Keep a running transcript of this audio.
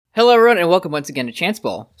Hello, everyone, and welcome once again to Chance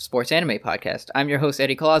Ball, sports anime podcast. I'm your host,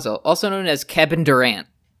 Eddie Colazzo, also known as Kevin Durant.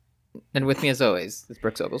 And with me, as always, is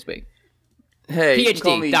Brooks Oglesby. Hey,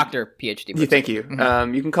 PhD, Dr. PhD. Yeah, thank you.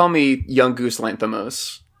 Mm-hmm. You can call me Young Goose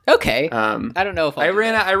Lanthimos. Okay. I don't know if I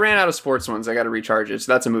ran out of sports ones. I got to recharge it,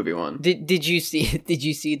 so that's a movie one. Did you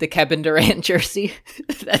see the Kevin Durant jersey?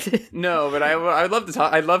 No, but I'd love to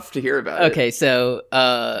talk. I'd love to hear about it. Okay, so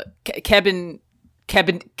Kevin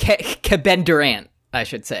Durant, I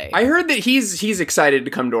should say. I heard that he's excited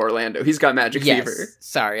to come to Orlando. He's got magic fever.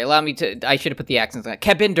 Sorry, allow me to. I should have put the accents on.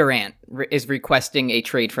 Kevin Durant is requesting a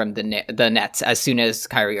trade from the Nets as soon as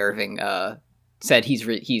Kyrie Irving said he's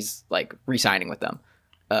re-signing with them,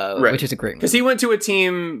 right. Which is a great move. Because he went to a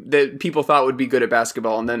team that people thought would be good at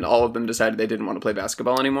basketball, and then all of them decided they didn't want to play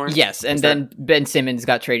basketball anymore. Yes, and then Ben Simmons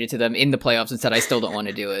got traded to them in the playoffs and said, "I still don't want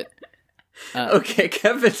to do it." Okay,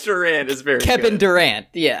 Kevin Durant is very Kevin good. Durant,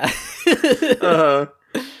 yeah.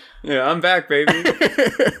 Yeah, I'm back, baby.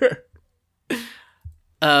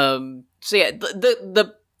 So yeah,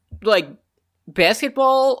 the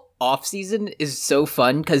basketball off season is so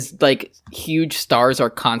fun because huge stars are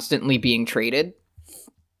constantly being traded.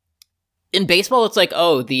 In baseball, it's like,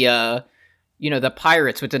 oh, the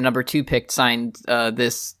Pirates with the number 2 pick signed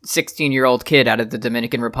this 16-year-old kid out of the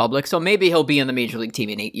Dominican Republic, so maybe he'll be in the major league team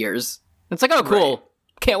in 8 years. It's like, oh, cool. Right.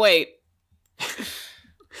 Can't wait.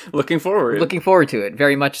 Looking forward to it.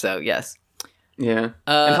 Very much so, yes. Yeah.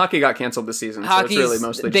 And hockey got canceled this season, so it's really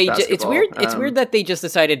mostly just basketball. It's weird. It's weird that they just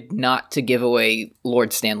decided not to give away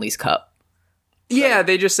Lord Stanley's Cup. Yeah,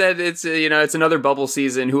 they just said it's another bubble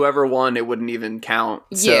season. Whoever won, it wouldn't even count.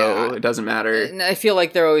 So it doesn't matter. And I feel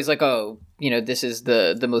like they're always like, oh, this is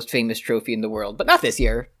the most famous trophy in the world, but not this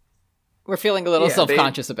year. We're feeling a little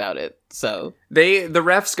self-conscious about it. So the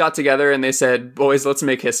refs got together and they said, "Boys, let's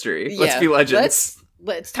make history. Let's be legends.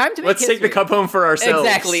 It's time to make Let's history. take the cup home for ourselves."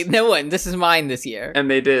 Exactly. No one. This is mine this year. And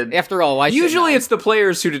they did. After all, why usually it's the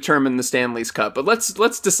players who determine the Stanley's Cup, but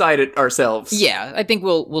let's decide it ourselves. Yeah, I think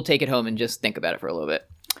we'll take it home and just think about it for a little bit.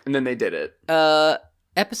 And then they did it.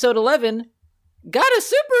 Episode 11, gotta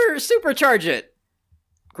supercharge it.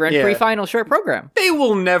 Grand Prix final short program. They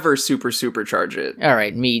will never supercharge it. All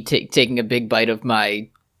right, me taking a big bite of my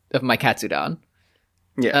katsudon.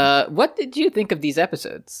 Yeah. What did you think of these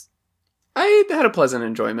episodes? I had a pleasant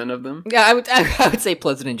enjoyment of them. Yeah, I would say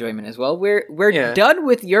pleasant enjoyment as well. We're done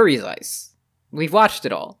with Yuri's Ice. We've watched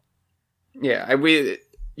it all. Yeah,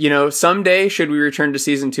 someday should we return to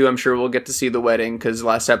season 2, I'm sure we'll get to see the wedding because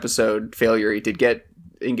last episode Failure did get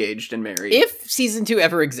engaged and married. If season 2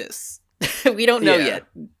 ever exists. We don't know yet.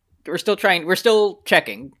 We're still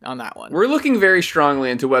checking on that one. We're looking very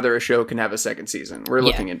strongly into whether a show can have a second season. We're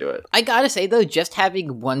looking into it. I gotta say, though, just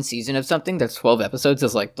having one season of something that's 12 episodes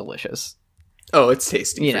is, delicious. Oh, it's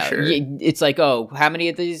tasty, for sure. It's like, oh, how many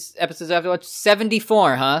of these episodes do I have to watch?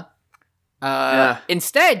 74, huh?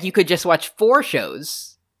 Instead, you could just watch 4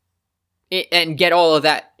 shows and get all of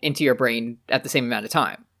that into your brain at the same amount of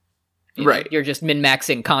time. Right. You're just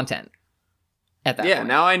min-maxing content. At that point.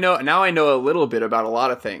 Now I know a little bit about a lot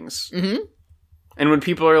of things. Mm-hmm. And when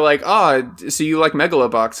people are like, "Oh, so you like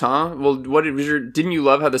Megalobox, huh? Well, didn't you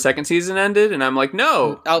love how the second season ended?" And I'm like,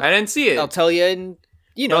 "No, I didn't see it." I'll tell you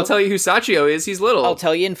I'll tell you who Sachio is. He's little. I'll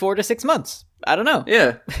tell you in 4 to 6 months. I don't know.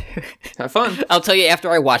 Yeah. Have fun. I'll tell you after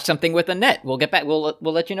I watch something with a net. We'll get back. We'll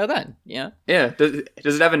let you know then. Yeah. Yeah.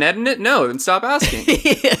 Does it have a net in it? No. Then stop asking.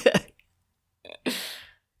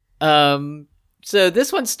 So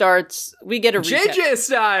this one starts. We get a JJ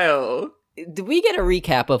style. We get a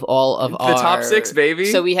recap of all of the top 6, baby.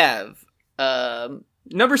 So we have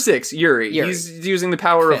number 6, Yuri. He's using the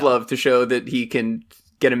power of love to show that he can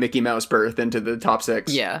get a Mickey Mouse berth into the top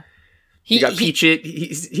 6. Yeah. He got Peachit.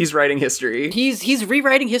 He's writing history. He's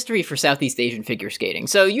rewriting history for Southeast Asian figure skating.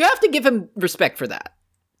 So you have to give him respect for that.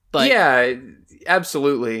 But yeah,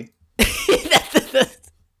 absolutely.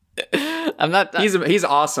 I'm not. He's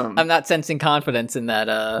awesome. I'm not sensing confidence in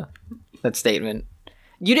that statement.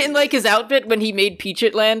 You didn't like his outfit when he made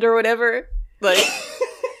Peachit Land or whatever?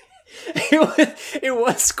 It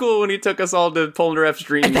was cool when he took us all to Polnareff's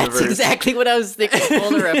Dream Universe. That's exactly what I was thinking.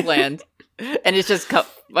 Polnareff Land, and it's just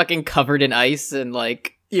fucking covered in ice and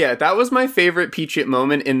Yeah, that was my favorite Peachit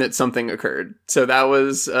moment in that something occurred. So that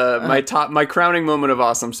was my crowning moment of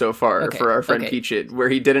awesome so far for our friend Peachit, where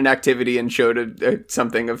he did an activity and showed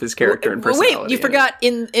something of his character and personality. Wait, you forgot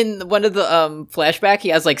in one of the flashback, he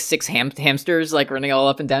has 6 hamsters running all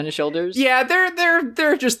up and down his shoulders. Yeah,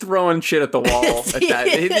 they're just throwing shit at the wall. At that.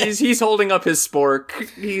 He's holding up his spork.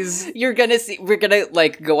 We're gonna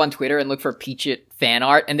go on Twitter and look for Peachit fan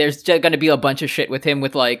art, and there's gonna be a bunch of shit with him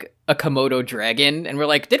with a Komodo dragon, and we're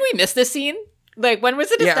like, did we miss this scene? Like, when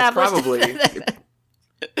was it established? Probably.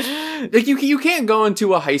 Like, you can't go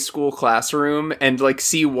into a high school classroom and, like,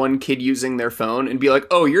 see one kid using their phone and be like,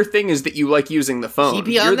 oh, your thing is that you like using the phone.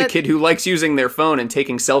 You're the kid who likes using their phone and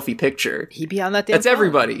taking selfie picture. He be on that damn That's phone.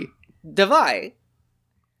 Everybody. Devi.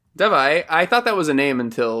 I thought that was a name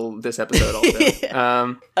until this episode also.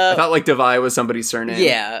 I thought, like, Devi was somebody's surname.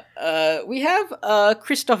 Yeah. We have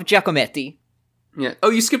Christoph Giacometti. Yeah. Oh,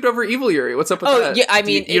 you skipped over Evil Yuri. What's up with that? Yeah, I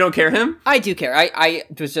mean... You don't care him? I do care. I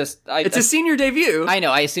was just... It's his senior debut. I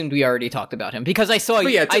know. I assumed we already talked about him. Because I saw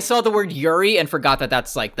the word Yuri and forgot that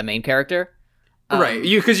that's, like, the main character. Right.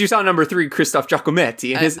 Because you saw number 3, Christoph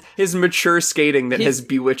Giacometti, and his mature skating that has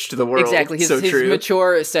bewitched the world. Exactly. His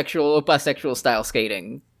mature sexual style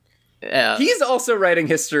skating. He's also writing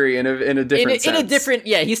history in a different sense. In a different...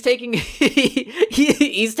 Yeah, he's taking...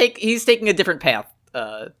 he's taking a different path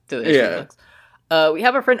to the history books. We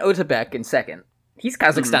have our friend Otabek in second. He's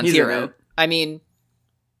Kazakhstan's hero. I mean,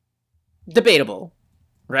 debatable,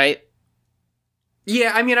 right?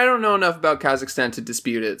 Yeah, I mean, I don't know enough about Kazakhstan to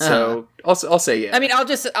dispute it, so I'll say yeah. I mean, I'll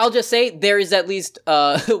just say there is at least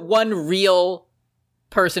one real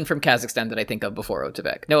person from Kazakhstan that I think of before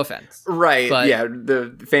Otabek. No offense. Right, but... yeah,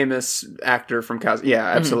 the famous actor from Kazakhstan. Yeah,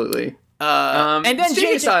 absolutely. And then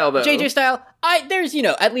JJ Style, though. JJ Style, there's,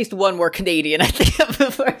 at least one more Canadian I think of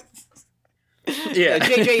before. Yeah,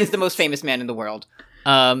 JJ is the most famous man in the world.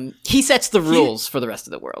 He sets the rules for the rest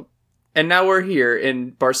of the world. And now we're here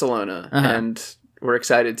in Barcelona, and we're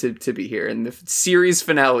excited to be here in the series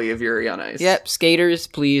finale of Yuri on Ice. Yep, skaters,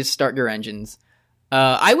 please start your engines.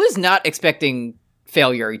 I was not expecting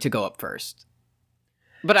Fail Yuri to go up first,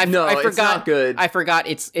 but I forgot. It's not good. I forgot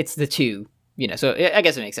it's the two. So I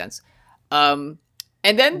guess it makes sense.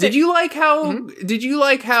 And then did you like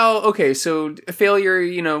how okay, so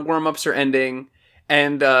failure, warm-ups are ending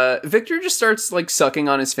and Victor just starts like sucking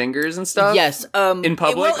on his fingers and stuff. Yes. In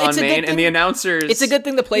public on main, and the announcers. It's a good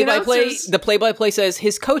thing the play-by-play says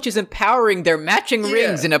his coach is empowering their matching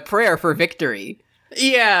rings in a prayer for victory.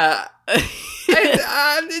 Yeah.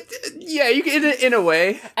 Yeah, you can, in a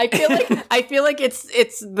way. I feel like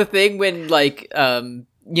it's the thing when like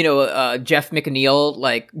Jeff McNeil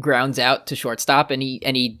like grounds out to shortstop and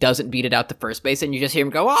he doesn't beat it out to first base and you just hear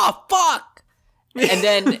him go, "Oh fuck!"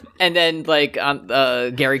 and then like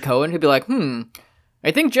Gary Cohen who'd be like,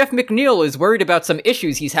 I think Jeff McNeil is worried about some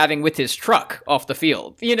issues he's having with his truck off the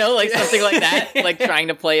field. Like something like that, like trying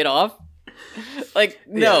to play it off. Like,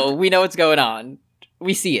 no, we know what's going on.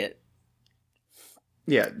 We see it.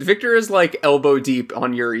 Yeah, Victor is like elbow deep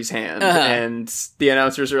on Yuri's hand, and the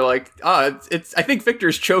announcers are like, I think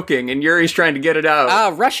Victor's choking, and Yuri's trying to get it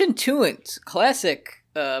out. Russian tunes, classic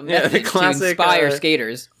method to inspire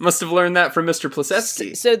skaters. Must have learned that from Mr.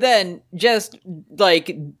 Plisetsky. So then, just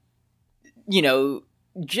like,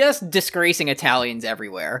 just disgracing Italians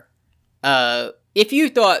everywhere. If you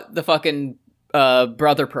thought the fucking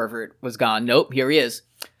brother pervert was gone, nope, here he is.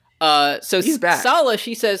 So he's back. Sala,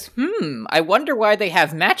 she says, I wonder why they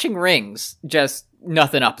have matching rings. Just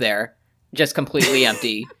nothing up there. Just completely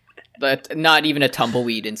empty. But not even a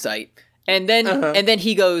tumbleweed in sight. And then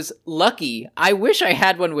he goes, "Lucky, I wish I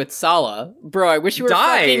had one with Sala. Bro, I wish you were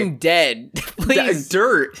fucking dead. Please.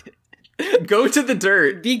 Dirt. Go to the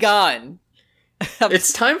dirt. Be gone."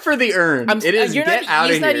 It's time for the urn. It is get out of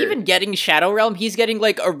here. He's not even getting Shadow Realm. He's getting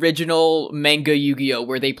like original manga Yu-Gi-Oh!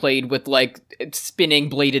 Where they played with like spinning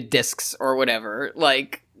bladed discs or whatever.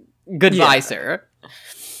 Like, goodbye, sir.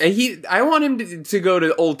 I want him to go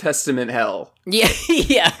to Old Testament hell. Yeah,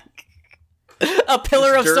 yeah. A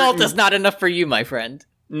pillar of salt is not enough for you, my friend.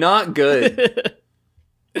 Not good.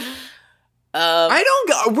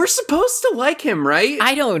 We're supposed to like him, right?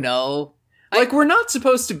 I don't know. Like, we're not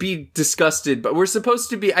supposed to be disgusted, but we're supposed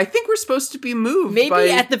to be... I think we're supposed to be moved.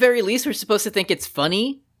 Maybe at the very least, we're supposed to think it's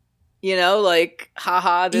funny. Like,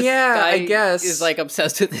 haha, this guy I guess. is, like,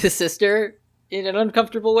 obsessed with his sister in an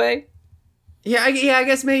uncomfortable way. Yeah, I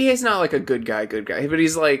guess maybe he's not, like, a good guy, but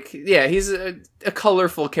he's, like... Yeah, he's a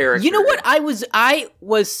colorful character. You know what? I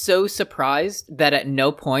was so surprised that at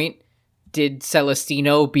no point did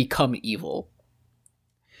Celestino become evil.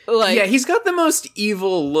 Like, yeah, he's got the most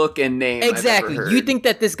evil look and name exactly. I've ever heard. You think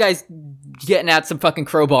that this guy's getting out some fucking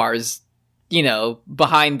crowbars,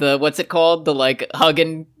 behind the, what's it called? The, like,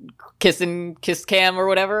 kiss cam or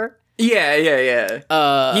whatever?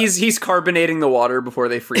 Yeah. He's carbonating the water before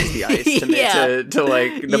they freeze the ice to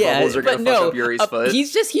like, the bubbles are gonna fuck up Yuri's foot.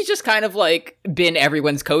 He's just kind of, like, been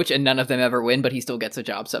everyone's coach and none of them ever win, but he still gets a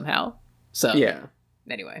job somehow. So, yeah.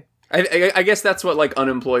 Anyway. I guess that's what, like,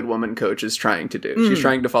 unemployed woman coach is trying to do. She's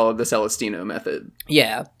trying to follow the Celestino method.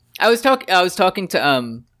 Yeah. I was talking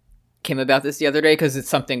to Kim about this the other day because it's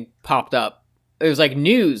something popped up it was like,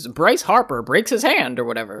 news, Bryce Harper breaks his hand or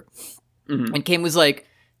whatever. Mm-hmm. And Kim was like,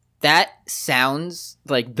 that sounds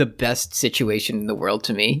like the best situation in the world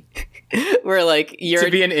to me. Where like you're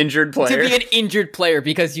to be an injured player. To be an injured player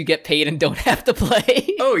because you get paid and don't have to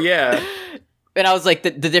play. Oh yeah. And I was like,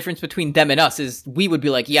 the difference between them and us is we would be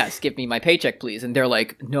like, yes, give me my paycheck, please. And they're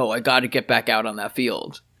like, no, I got to get back out on that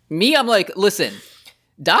field. Me, I'm like, listen,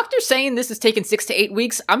 doctor's saying this is taking 6 to 8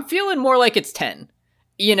 weeks. I'm feeling more like it's 10.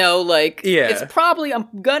 You know, like, it's probably, I'm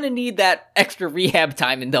going to need that extra rehab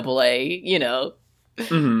time in AA, you know,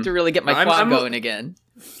 to really get my quad going again.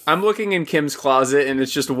 I'm looking in Kim's closet, and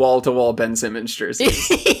it's just wall-to-wall Ben Simmons jerseys.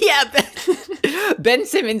 Yeah, Ben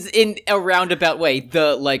Simmons, in a roundabout way,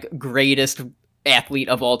 the, like, greatest athlete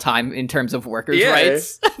of all time in terms of workers'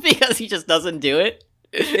 rights, because he just doesn't do it.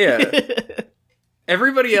 Yeah.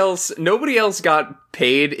 Nobody else got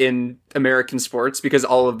paid in American sports because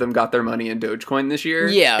all of them got their money in Dogecoin this year.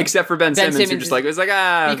 Yeah. Except for Ben Simmons, who just like, it was like,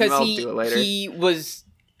 because I'll do it later. He was,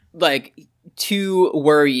 like, too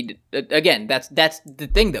worried. Again, that's the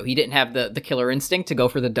thing, though. He didn't have the killer instinct to go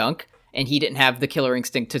for the dunk, and he didn't have the killer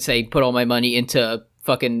instinct to say, put all my money into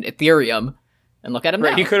fucking Ethereum. And look at him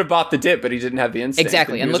now. He could have bought the dip, but he didn't have the instinct.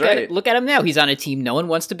 Exactly. And look at him now. He's on a team no one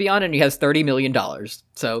wants to be on, and he has $30 million.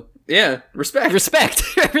 So yeah, respect.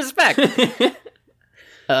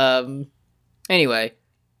 Anyway,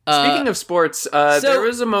 speaking of sports, there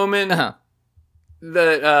was a moment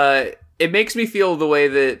that it makes me feel the way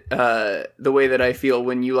that I feel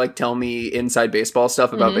when you like tell me inside baseball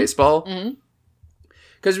stuff about baseball.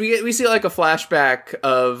 Because we see like a flashback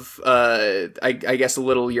of I guess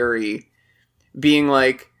little Yuri being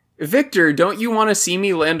like, Victor, don't you want to see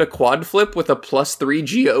me land a quad flip with a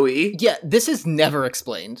 +3 GOE? Yeah, this is never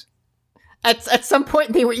explained. At some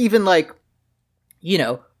point, they were even like, you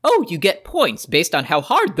know, oh, you get points based on how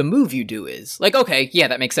hard the move you do is. Like, okay, yeah,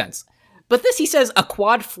 that makes sense. But this, he says, a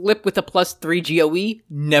quad flip with a +3 GOE,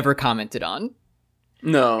 never commented on.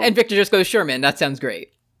 No. And Victor just goes, sure, man, that sounds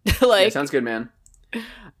great. Like, yeah, sounds good, man.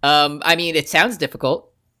 I mean, it sounds difficult.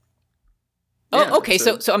 Oh, yeah, okay.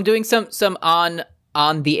 So I'm doing some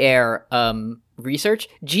on the air research.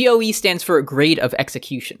 GOE stands for grade of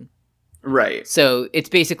execution. Right. So it's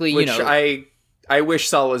basically, which, you know, I wish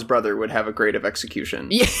Salah's brother would have a grade of execution.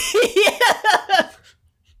 Yeah.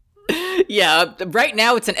 Yeah. Right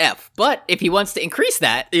now it's an F, but if he wants to increase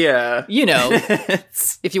that, yeah, you know,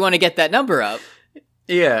 if you want to get that number up,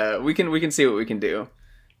 yeah, we can see what we can do.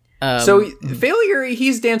 So failure,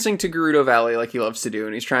 he's dancing to Gerudo Valley like he loves to do,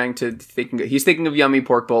 and he's thinking of yummy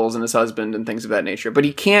pork bowls and his husband and things of that nature. But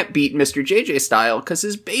he can't beat Mr. JJ style because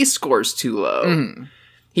his base score's too low. Mm.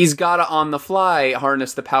 He's gotta on the fly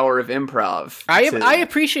harness the power of improv. I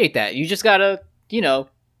appreciate that. You just gotta, you know,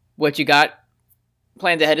 what you got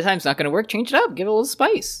planned ahead of time is not gonna work. Change it up, give it a little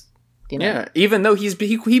spice. You know? Yeah, even though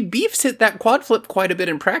he beefs hit that quad flip quite a bit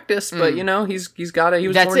in practice, but you know he was born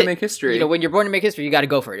to make history. You know, when you're born to make history, you got to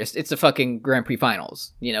go for it. It's the fucking Grand Prix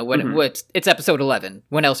finals. You know it's episode 11.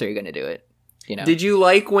 When else are you going to do it? You know. Did you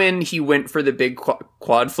like when he went for the big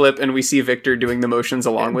quad flip and we see Victor doing the motions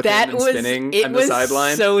along with him and spinning on the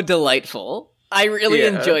sideline? So delightful. I really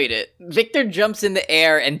enjoyed it. Victor jumps in the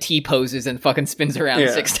air and T-poses and fucking spins around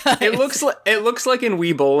 6 times. It looks like in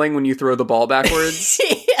Wii Bowling when you throw the ball backwards.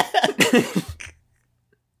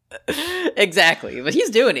 Exactly. But he's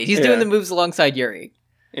doing it. He's doing the moves alongside Yuri.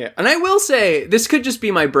 Yeah. And I will say, this could just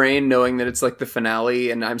be my brain knowing that it's like the finale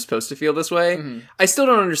and I'm supposed to feel this way. Mm-hmm. I still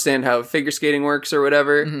don't understand how figure skating works or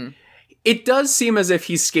whatever. Mm-hmm. It does seem as if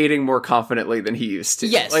he's skating more confidently than he used to.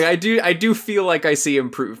 Yes. Like, I do feel like I see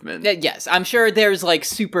improvement. Yes. I'm sure there's, like,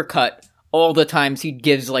 Supercut all the times he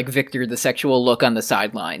gives, like, Victor the sexual look on the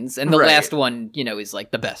sidelines. And the last one, you know, is,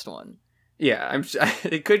 like, the best one. Yeah.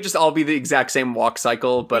 It could just all be the exact same walk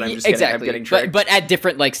cycle, but I'm just getting tricked. But at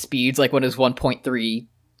different, like, speeds, like when it was 1.3,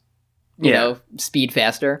 you know, speed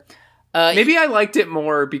faster. Maybe I liked it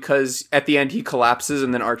more because at the end he collapses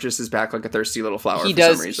and then arches his back like a thirsty little flower. He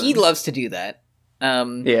does. Some reason. He loves to do that.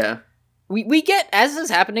 Yeah. We get, as this is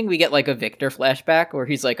happening, we get like a Victor flashback where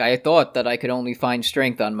he's like, I thought that I could only find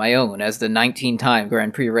strength on my own as the 19-time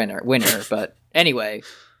Grand Prix winner. But anyway,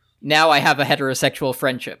 now I have a heterosexual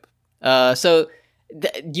friendship. So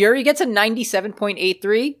Yuri gets a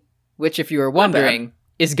 97.83, which, if you were wondering,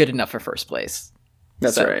 is good enough for first place.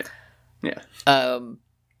 That's right. Yeah.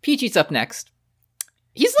 Peachy's up next.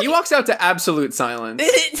 He walks out to absolute silence.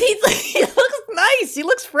 He looks nice. He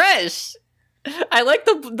looks fresh. I like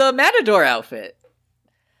the Matador outfit.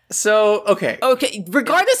 So, okay. Okay,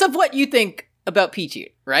 regardless of what you think about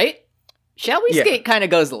Peachy, right? Shall We Skate kind of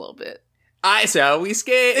goes a little bit. Shall We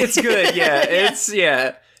Skate? It's good,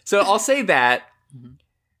 yeah. So I'll say that.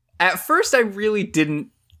 At first, I really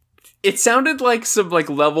didn't. It sounded like some like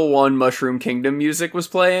level 1 Mushroom Kingdom music was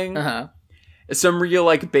playing. Some real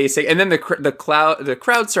like basic, and then the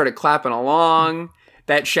crowd started clapping along.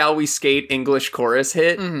 That "Shall We Skate" English chorus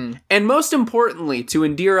hit, and most importantly, to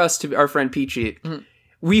endear us to our friend Peachy,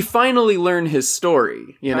 we finally learn his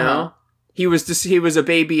story. You know, he was a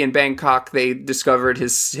baby in Bangkok. They discovered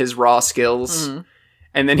his raw skills.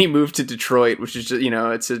 And then he moved to Detroit, which is just,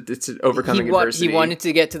 it's an overcoming adversity. He wanted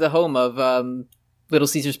to get to the home of Little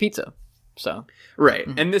Caesar's Pizza. So right,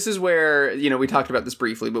 and this is where we talked about this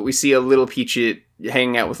briefly, but we see a little Peachy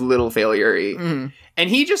hanging out with little Failury, and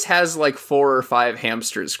he just has like 4 or 5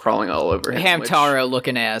 hamsters crawling all over him. Hamtaro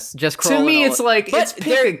looking ass, just crawling. To me, it's like it's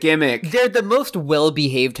a gimmick. They're the most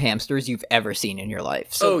well-behaved hamsters you've ever seen in your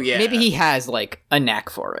life. So maybe he has like a knack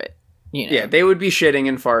for it. Yeah, they would be shitting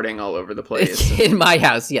and farting all over the place. In my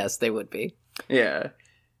house, yes, they would be. Yeah.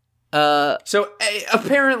 So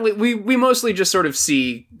apparently we mostly just sort of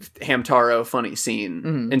see Hamtaro funny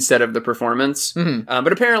scene instead of the performance.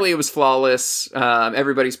 But apparently it was flawless.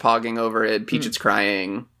 Everybody's pogging over it. Peach's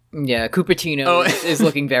crying. Yeah, Cupertino is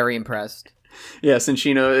looking very impressed. Yeah,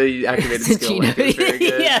 Cinchino activated skill link. It was very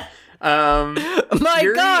good. Yeah.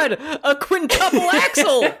 My God, a quintuple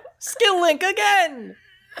axle skill link again.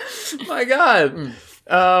 My God.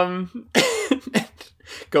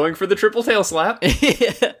 Going for the triple tail slap.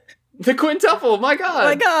 The quintuple, my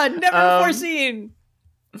God. Never foreseen.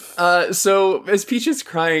 So as Peach is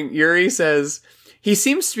crying, Yuri says, he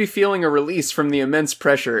seems to be feeling a release from the immense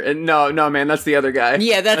pressure. And no, man, that's the other guy.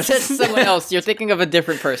 Yeah, that's someone else. You're thinking of a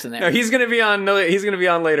different person there. No, he's gonna be on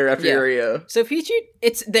later after Yurio. So Peachy,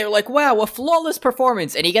 they're like, wow, a flawless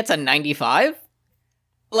performance, and he gets a 95?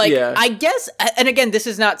 Like, I guess, and again, this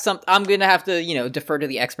is not something, I'm gonna have to, defer to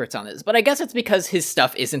the experts on this, but I guess it's because his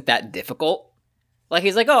stuff isn't that difficult. Like,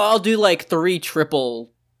 he's like, oh, I'll do, like, 3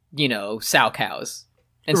 triple, sow cows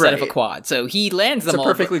instead of a quad. So he lands them all.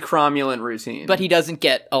 It's a perfectly cromulent routine. But he doesn't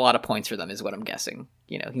get a lot of points for them, is what I'm guessing.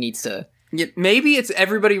 He needs to... Yeah, maybe it's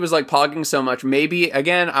everybody was, like, pogging so much. Maybe,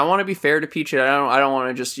 again, I want to be fair to Peach. I don't want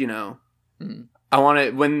to just, I want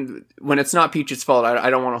to... When it's not Peach's fault, I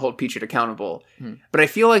don't want to hold Peach accountable. But I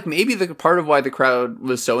feel like maybe the part of why the crowd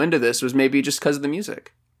was so into this was maybe just because of the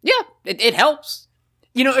music. Yeah, it helps.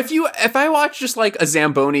 If I watched just like a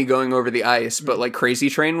Zamboni going over the ice, but like Crazy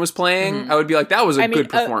Train was playing, I would be like, that was a good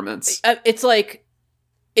performance. It's like,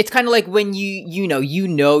 it's kind of like when you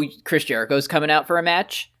know Chris Jericho's coming out for a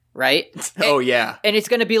match, right? And it's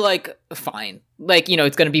going to be like, fine. Like,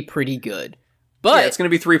 it's going to be pretty good. But it's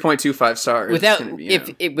going to be 3.25 stars.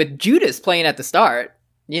 With Judas playing at the start,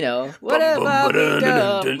 whatever,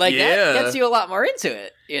 like that gets you a lot more into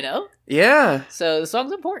it, Yeah. So the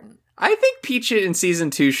song's important. I think Peach in season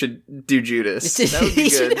 2 should do Judas. That would be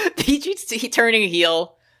good. Peach turning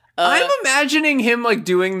heel. I'm imagining him like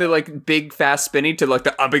doing the like big fast spinny to like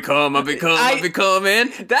the I become, man.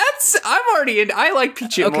 I'm already in. I like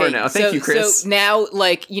Peach more now. Thank you, Chris. So now,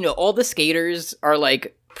 like, all the skaters are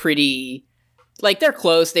like pretty, like, they're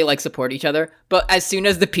close. They like support each other. But as soon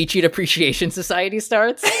as the Peachy Appreciation Society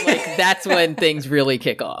starts, like, that's when things really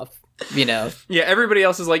kick off. Yeah, everybody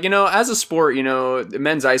else is like, as a sport,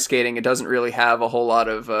 men's ice skating, it doesn't really have a whole lot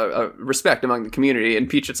of respect among the community. And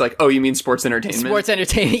Peach, it's like, oh, you mean sports entertainment? Sports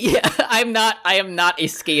entertainment, yeah. I am not a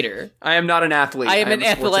skater. I am not an athlete. I am an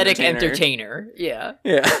athletic entertainer. Yeah.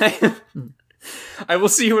 Yeah. I will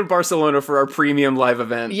see you in Barcelona for our premium live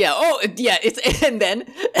event. Yeah, and then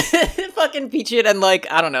fucking Peach and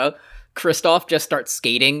like, I don't know, Kristoff just starts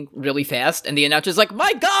skating really fast, and the announcer's like,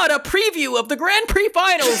 my God, a preview of the Grand Prix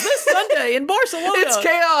Finals this Sunday in Barcelona. It's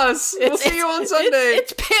chaos. We'll see you on Sunday.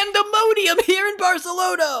 It's pandemonium here in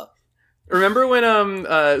Barcelona. Remember when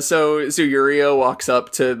so Yurio walks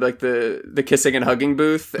up to like the kissing and hugging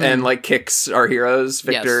booth and like kicks our heroes,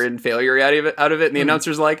 Victor and Failure out of it, and the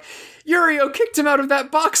announcer's like, Yurio kicked him out of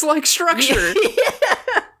that box-like structure.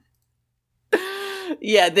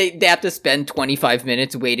 Yeah, they have to spend 25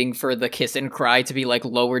 minutes waiting for the kiss and cry to be, like,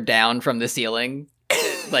 lowered down from the ceiling.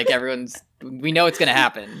 Like, we know it's gonna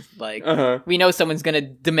happen. Like, we know someone's gonna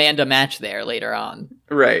demand a match there later on.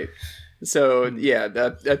 Right. So,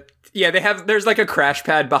 there's, like, a crash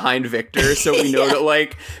pad behind Victor, so we know that,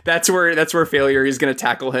 like, that's where Failure is gonna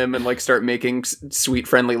tackle him and, like, start making sweet,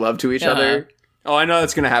 friendly love to each other. Oh, I know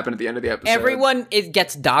that's going to happen at the end of the episode. Everyone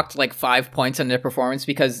gets docked like 5 points on their performance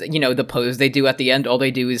because, the pose they do at the end, all they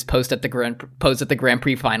do is pose at the Grand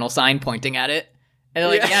Prix final sign pointing at it. And they're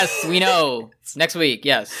like, yes, we know. Next week,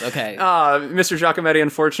 yes, okay. Mr. Giacometti,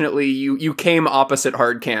 unfortunately, you came opposite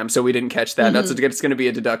hard cam, so we didn't catch that. It's going to be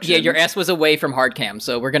a deduction. Yeah, your ass was away from hard cam,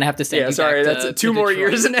 so we're going to have to send you sorry, back that's 2 more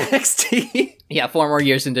years in NXT. Yeah, 4 more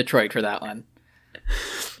years in Detroit for that one.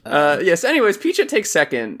 Yes, anyways, Peachit takes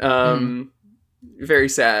second. Very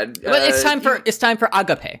sad. But it's time for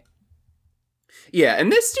Agape. Yeah,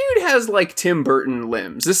 and this dude has, like, Tim Burton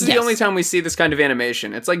limbs. This is the only time we see this kind of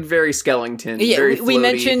animation. It's, like, very Skellington, very floaty. We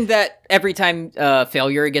mentioned that every time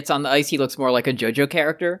Failure gets on the ice, he looks more like a JoJo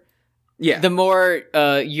character. Yeah. The more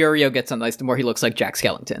Yurio gets on the ice, the more he looks like Jack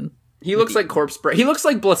Skellington. He looks like Corpse Bride. He looks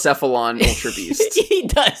like Blacephalon Ultra Beast. He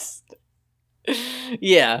does.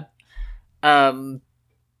 Yeah.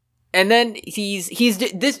 And then he's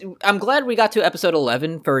this. I'm glad we got to episode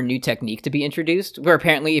 11 for a new technique to be introduced, where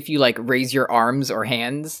apparently if you like raise your arms or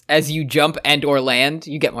hands as you jump and or land,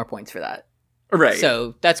 you get more points for that. Right.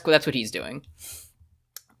 So that's what he's doing.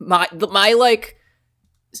 My like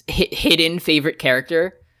hidden favorite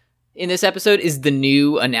character in this episode is the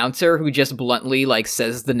new announcer who just bluntly like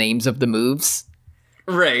says the names of the moves.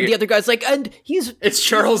 Right. The other guy's like, and it's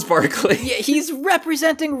Charles Barkley. Yeah, he's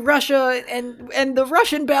representing Russia and the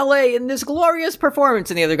Russian ballet in this glorious performance.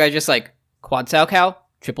 And the other guy's just like, quad sao cow,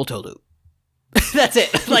 triple toe loop. That's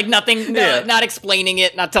it. Like nothing, not explaining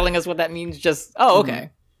it, not telling us what that means. Just, okay.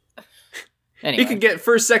 Anyway. He could get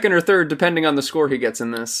first, second, or third, depending on the score he gets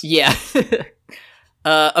in this. Yeah.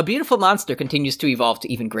 A beautiful monster continues to evolve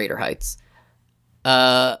to even greater heights.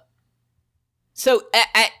 So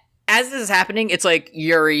as this is happening, it's like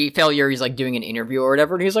Yuri's like doing an interview or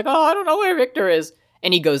whatever, and he's like, I don't know where Victor is.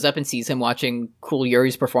 And he goes up and sees him watching Cool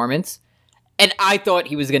Yuri's performance. And I thought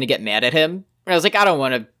he was going to get mad at him. And I was like, I don't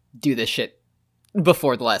want to do this shit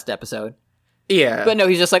before the last episode. Yeah. But no,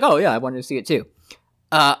 he's just like, oh yeah, I wanted to see it too.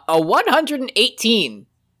 A 118.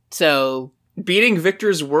 So beating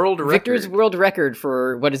Victor's world record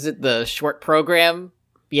for, what is it, the short program?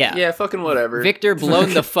 Yeah. Yeah, fucking whatever. Victor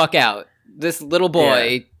blown the fuck out. This little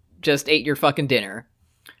boy just ate your fucking dinner.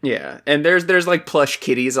 Yeah, and there's like plush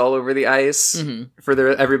kitties all over the ice for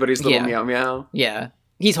everybody's little meow meow. Yeah,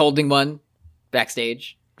 he's holding one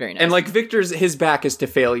backstage. Very nice. And like his back is to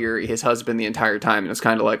Failure, his husband, the entire time, and it's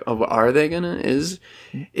kind of like, oh, are they gonna is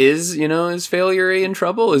Failure in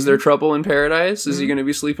trouble? Is there trouble in paradise? Is he gonna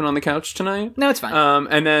be sleeping on the couch tonight? No, it's fine.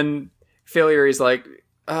 And then Failure is like,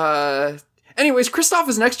 anyways, Kristoff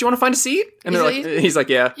is next. Do you want to find a seat? And he's like,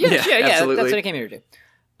 yeah, absolutely. That's what I came here to do.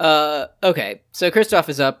 Okay, so Kristoff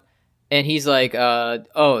is up, and he's like,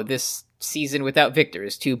 this season without Victor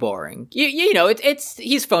is too boring. You know, it's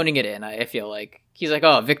he's phoning it in, I feel like. He's like,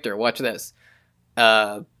 oh, Victor, watch this.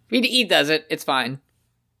 He does it, it's fine.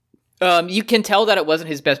 You can tell that it wasn't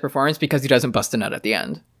his best performance because he doesn't bust a nut at the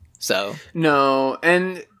end, so. No,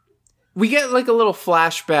 and we get like a little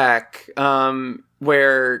flashback,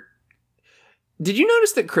 where... Did you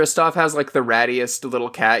notice that Kristoff has like the rattiest little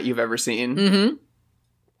cat you've ever seen? Mm-hmm.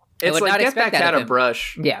 It's like, get that cat a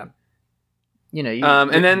brush. Yeah. You know,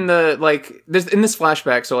 and then in this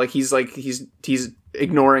flashback, so like he's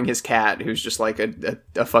ignoring his cat, who's just like a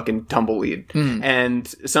fucking tumbleweed, and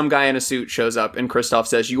some guy in a suit shows up, and Kristoff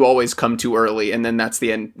says, "You always come too early," and then that's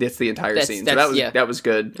the end. That's the entire scene. So that was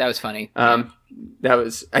good. That was funny.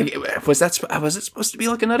 Was it supposed to be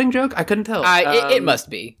like a nutting joke? I couldn't tell. It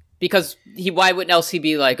must be, because why wouldn't else he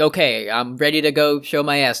be like, okay, I'm ready to go show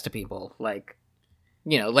my ass to people, like.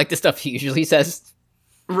 You know, like the stuff he usually says.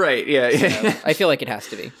 Right, yeah. So I feel like it has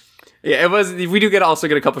to be. Yeah, it was. We do also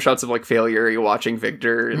get a couple shots of like Failure watching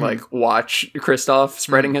Victor like watch Kristoff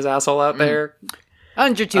spreading his asshole out there.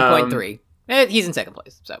 102.3. He's in second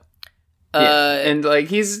place, so. And like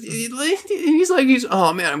he's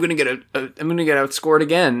oh man, I'm gonna get outscored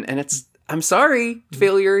again, and I'm sorry,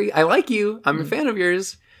 Failure, I like you, I'm a fan of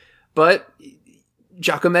yours, but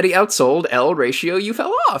Giacometti outsold L ratio, you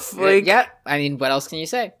fell off. Like, yeah, I mean, what else can you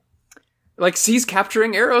say? Like, he's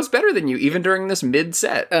capturing arrows better than you, even during this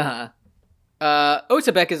mid-set.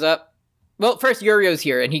 Otebek is up. Well, first Yurio's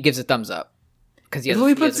here, and he gives a thumbs up. He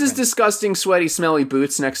puts his disgusting, sweaty, smelly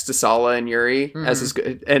boots next to Sala and Yuri as his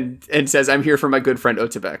and says, "I'm here for my good friend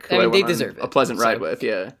Otebek, who I mean, they deserve a pleasant ride with."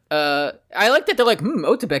 Yeah. I like that they're like,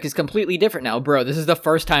 Otebek is completely different now, bro. This is the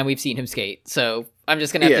first time we've seen him skate, so I'm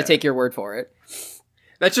just gonna have to take your word for it.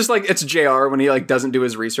 That's just like, it's JR when he like doesn't do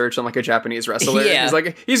his research on like a Japanese wrestler. Yeah. He's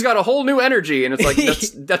like, he's got a whole new energy, and it's like,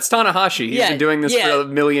 that's Tanahashi. He's been doing this for a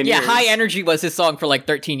million years. Yeah, High Energy was his song for like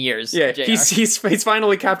 13 years. Yeah, he's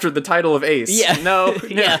finally captured the title of Ace. Yeah. No,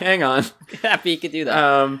 hang on. Happy he could do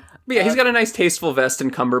that. But yeah, he's got a nice tasteful vest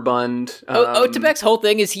and cummerbund. Otebek's whole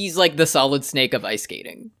thing is he's like the Solid Snake of ice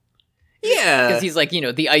skating. Yeah. Because he's like,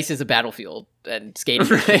 the ice is a battlefield and skating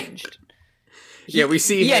has changed. We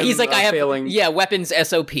see him he's like, I have failing. Weapons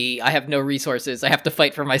SOP. I have no resources. I have to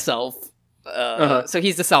fight for myself. So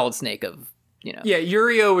he's the Solid Snake of, Yeah,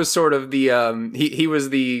 Yurio was sort of the he was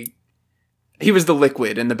the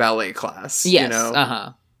liquid in the ballet class.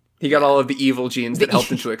 Yes. He got all of the evil genes that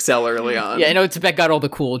helped him to excel early on. Yeah, Otabek got all the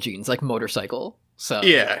cool genes, like motorcycle. So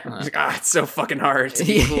yeah, he's like, it's so fucking hard to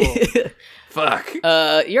be cool. Fuck.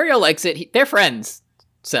 Yurio likes it. They're friends.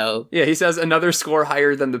 So yeah, he says another score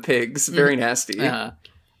higher than the pigs. Very nasty.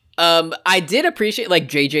 I did appreciate like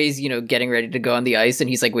JJ's, getting ready to go on the ice and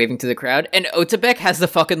he's like waving to the crowd, and Otabek has the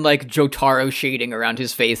fucking like Jotaro shading around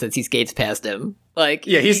his face as he skates past him. Like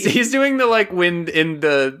he's doing the like when in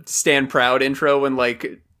the Stand Proud intro when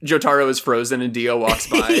like Jotaro is frozen and Dio walks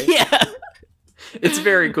by. Yeah. It's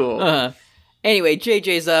very cool. Anyway,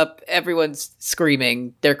 JJ's up, everyone's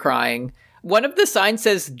screaming, they're crying. One of the signs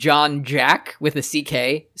says John Jack with a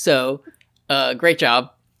CK, so great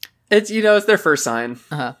job. It's it's their first sign.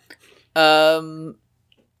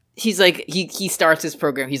 He's like he starts his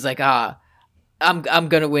program. He's like, I'm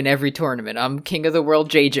gonna win every tournament. I'm king of the world,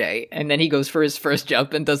 JJ. And then he goes for his first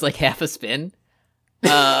jump and does like half a spin.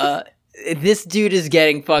 This dude is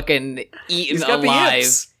getting fucking eaten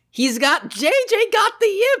alive. JJ got the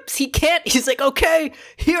yips. He can't. He's like, okay,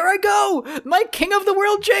 here I go, my king of the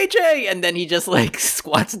world, JJ. And then he just like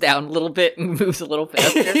squats down a little bit and moves a little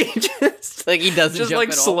faster. He doesn't just jump like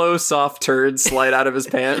at all. Slow soft turds slide out of his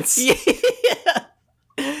pants. Yeah.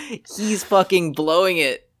 He's fucking blowing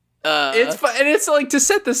it. It's fun, and it's like to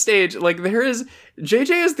set the stage. Like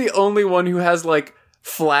JJ is the only one who has like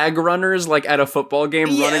flag runners like at a football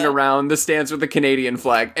game running around the stands with the Canadian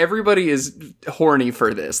flag. Everybody is horny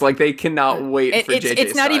for this. Like they cannot wait for JJ.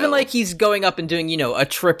 It's not even like he's going up and doing, a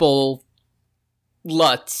triple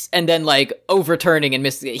Lutz and then like overturning and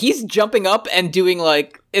missing it. He's jumping up and doing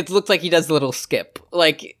like, it looks like he does a little skip.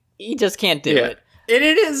 Like he just can't do it. And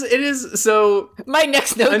it is so. My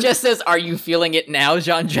next note just says, "Are you feeling it now,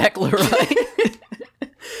 Jean-Jacques Leroy?"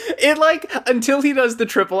 It like until he does the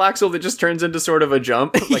triple axel that just turns into sort of a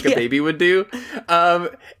jump like a baby would do.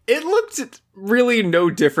 It looked really no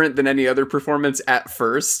different than any other performance at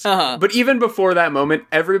first. But even before that moment,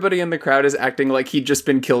 everybody in the crowd is acting like he'd just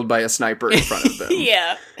been killed by a sniper in front of them.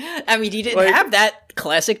 Yeah, I mean he didn't have that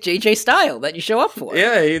classic JJ style that you show up for.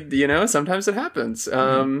 Yeah, sometimes it happens.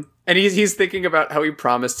 And he's thinking about how he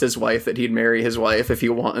promised his wife that he'd marry his wife if he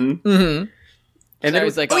won. Mm-hmm. And then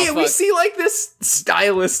he's like, we see like this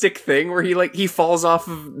stylistic thing where he falls off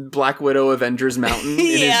of Black Widow Avengers Mountain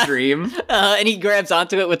in his dream. And he grabs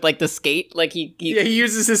onto it with like the skate. Like he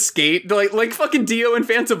uses his skate to, like fucking Dio in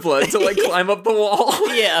Phantom Blood to like climb up the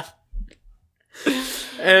wall. Yeah.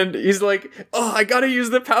 And he's like, I gotta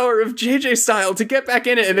use the power of JJ style to get back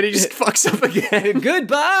in it. And then he just fucks up again.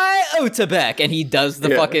 Goodbye, Otabek. And he does the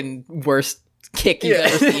fucking worst kick you've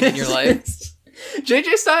ever seen in your life.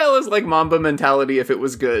 JJ style is like Mamba mentality if it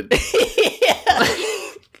was good.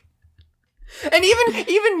 And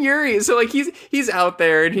even Yuri, so like he's out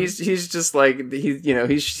there and he's just like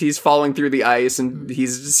he's falling through the ice and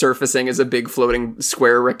he's surfacing as a big floating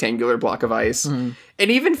square rectangular block of ice. And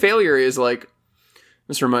even Failure is like,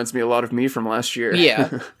 this reminds me a lot of me from last year.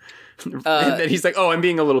 Yeah. And then he's like, I'm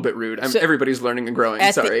being a little bit rude. Everybody's learning and growing.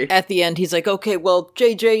 Sorry. At the end, he's like, okay, well,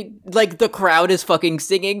 JJ, like, the crowd is fucking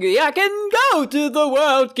singing, I can go to the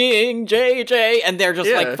world king, JJ. And they're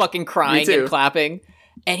just, like, fucking crying and clapping.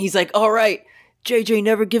 And he's like, all right, JJ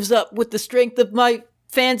never gives up with the strength of my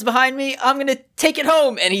fans behind me. I'm going to take it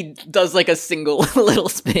home. And he does, like, a single little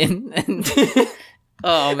spin. And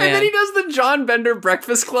oh, man. And then he does the John Bender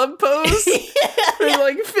Breakfast Club pose. They're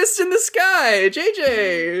like, fist in the sky,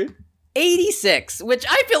 JJ. 86, which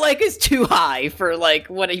I feel like is too high for, like,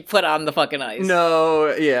 what he put on the fucking ice.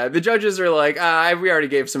 No, yeah. The judges are like, we already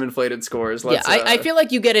gave some inflated scores. I feel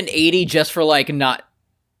like you get an 80 just for, like, not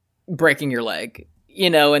breaking your leg,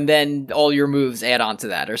 and then all your moves add on to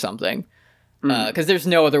that or something. Because there's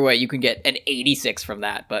no other way you can get an 86 from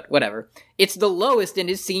that, but whatever. It's the lowest in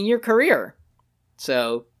his senior career.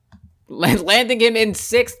 So, landing him in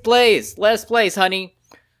 6th place. Last place, honey.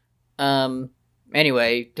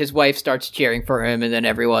 Anyway, his wife starts cheering for him, and then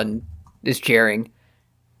everyone is cheering.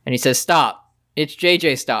 And he says, stop. It's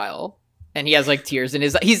JJ style. And he has, like, tears in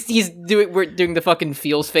his eyes. We're doing the fucking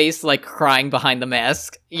feels face, like, crying behind the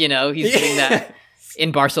mask. He's doing that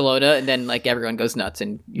in Barcelona, and then, like, everyone goes nuts,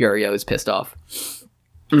 and Yurio is pissed off.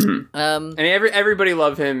 Mm-hmm. And everybody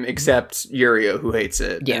love him except Yurio, who hates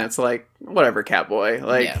it. Yeah. And it's like, whatever, Catboy.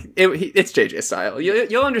 Like, it's JJ style.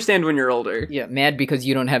 You'll understand when you're older. Yeah, mad because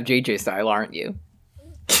you don't have JJ style, aren't you?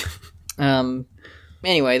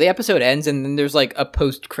 Anyway, the episode ends, and then there's like a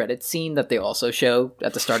post-credits scene that they also show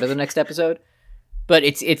at the start of the next episode. But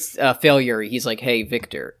it's a failure. He's like, "Hey,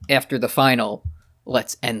 Victor, after the final,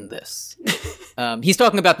 let's end this." He's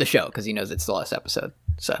talking about the show because he knows it's the last episode.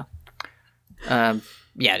 So,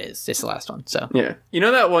 yeah, it is. It's the last one. So, yeah, you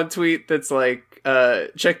know that one tweet that's like,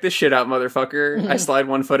 "Check this shit out, motherfucker! I slide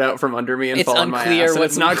one foot out from under me and fall on my ass." And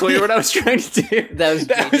it's not clear what I was trying to do. That was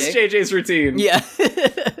JJ's routine. Yeah.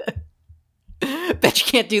 Bet you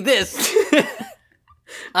can't do this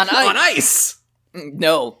on ice. On ice.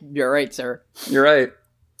 No, you're right, sir. You're right.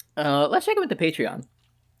 Let's check in with the Patreon.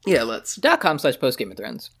 Yeah, let's.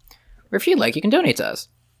 .com/postgameofthrones. Or if you'd like, you can donate to us.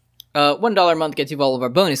 $1 a month gets you all of our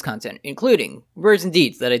bonus content, including Words and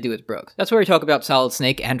Deeds that I do with Brooks. That's where we talk about Solid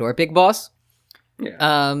Snake and or Big Boss. Yeah.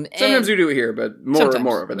 Sometimes we do it here, but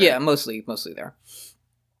more over there. Yeah, mostly there.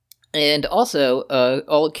 And also,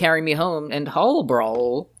 all Carry Me Home and Hollow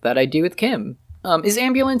Brawl that I do with Kim. Is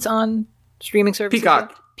Ambulance on streaming services?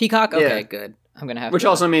 Peacock? Okay, yeah. Good. I'm gonna have Which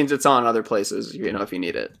also means it's on other places, if you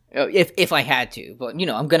need it. If I had to. But,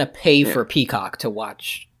 I'm gonna pay for Peacock to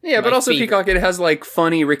watch. Yeah, but also Peacock, it has,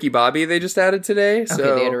 funny Ricky Bobby they just added today. So.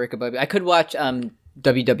 Okay, they added Ricky Bobby. I could watch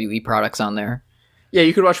WWE products on there. Yeah,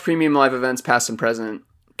 you could watch premium live events, past and present.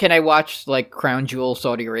 Can I watch, Crown Jewel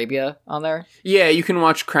Saudi Arabia on there? Yeah, you can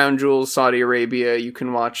watch Crown Jewel Saudi Arabia. You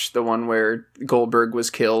can watch the one where Goldberg was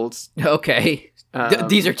killed. Okay.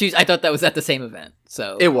 These are two. I thought that was at the same event.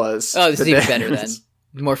 So it was. Oh, this is even better then.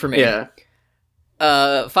 More for me. Yeah.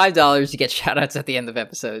 $5 to get shout-outs at the end of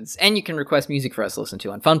episodes. And you can request music for us to listen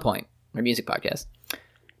to on Funpoint, our music podcast.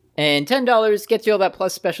 And $10 gets you all that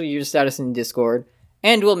plus special user status in Discord.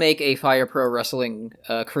 And we'll make a Fire Pro Wrestling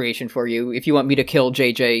creation for you. If you want me to kill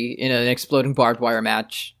JJ in an exploding barbed wire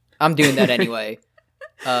match, I'm doing that anyway.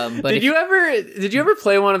 But did you ever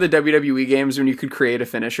play one of the WWE games when you could create a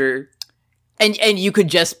finisher? And you could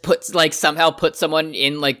just somehow put someone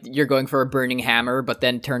in, you're going for a burning hammer, but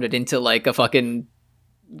then turn it into, a fucking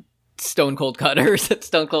Stone Cold Cutter.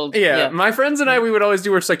 Stone Cold. Yeah, my friends and I, we would always do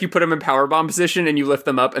where it's you put them in powerbomb position and you lift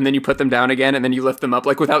them up and then you put them down again and then you lift them up,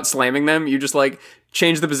 without slamming them. You just,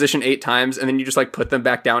 change the position 8 times and then you just, put them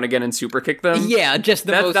back down again and super kick them. Yeah, just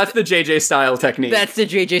that's the JJ style technique. That's the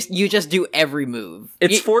JJ. You just do every move.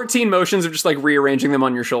 It's 14 motions of just, rearranging them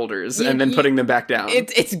on your shoulders and then putting them back down.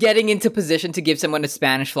 It's getting into position to give someone a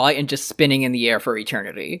Spanish fly and just spinning in the air for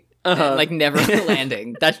eternity. Uh-huh. And, never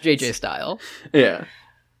landing. That's JJ style. Yeah.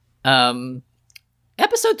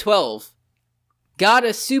 Episode 12. Gotta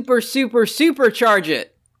supercharge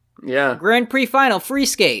it. Yeah. Grand Prix final, free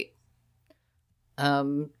skate.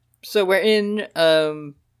 So we're in,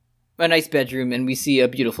 a nice bedroom and we see a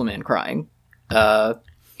beautiful man crying. So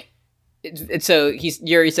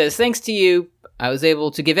Yuri says, "Thanks to you, I was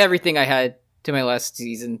able to give everything I had to my last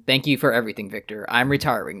season. Thank you for everything, Victor. I'm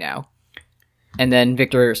retiring now." And then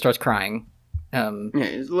Victor starts crying.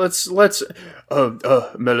 Let's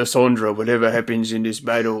Melisandre, whatever happens in this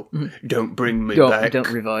battle, don't bring me back. Don't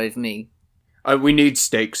revive me. We need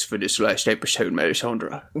stakes for this last episode,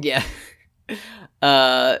 Melisandre. Yeah.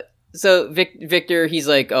 So Victor, he's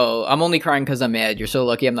like, "Oh, I'm only crying because I'm mad. You're so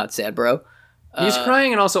lucky I'm not sad, bro." He's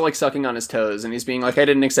crying and also sucking on his toes, and he's being like, "I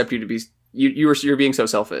didn't accept you to be. You're being so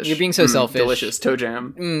selfish. You're being so selfish. Delicious toe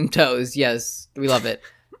jam. Toes. Yes, we love it."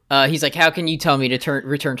 He's like, "How can you tell me to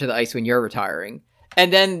return to the ice when you're retiring?"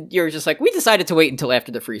 And then you're just like, "We decided to wait until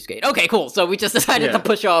after the free skate." Okay, cool. So we just decided to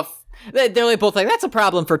push off. They're both like, "That's a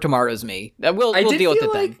problem for tomorrow's me. We'll deal with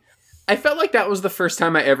it then." I felt like that was the first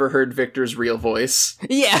time I ever heard Victor's real voice.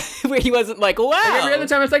 Yeah, where he wasn't like, "Wow." Every other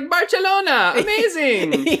time it's Barcelona,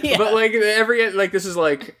 amazing. Yeah. But this is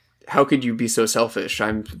how could you be so selfish?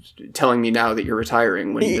 I'm telling me now that you're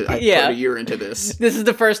retiring when I put a year into this. This is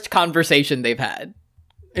the first conversation they've had.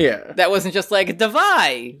 Yeah. That wasn't just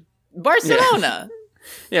Davai, Barcelona.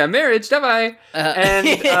 Yeah, marriage, Davai.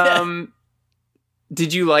 And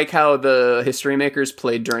did you like how the History Makers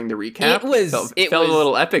played during the recap? It felt a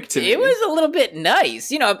little epic to me. It was a little bit nice.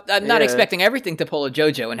 I'm not expecting everything to pull a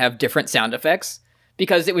JoJo and have different sound effects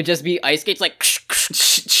because it would just be ice skates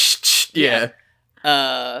yeah.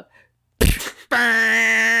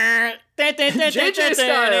 JJ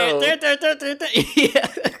style. Yeah.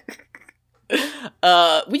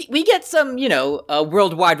 We get some,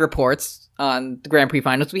 worldwide reports on the Grand Prix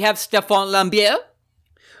finals. We have Stéphane Lambiel,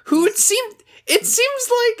 who it seems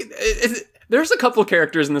like there's a couple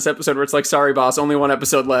characters in this episode where it's sorry boss, only one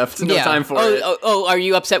episode left, no time for it. Oh, are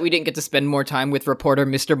you upset we didn't get to spend more time with reporter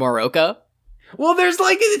Mr. Moroka? Well, there's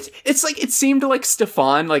it seemed like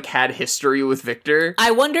Stéphane had history with Victor.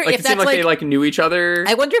 I wonder if it seemed that's they knew each other.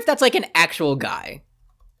 I wonder if that's an actual guy.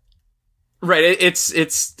 Right, it's.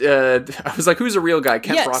 I was like, "Who's a real guy?"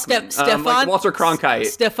 Kent Brockman, Stefan, like Walter Cronkite.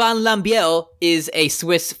 Stefan Lambiel is a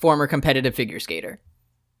Swiss former competitive figure skater.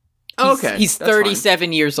 He's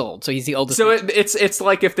 37 years old, so he's the oldest. So it's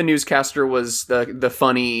like if the newscaster was the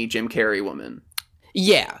funny Jim Carrey woman.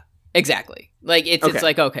 Yeah, exactly. Like it's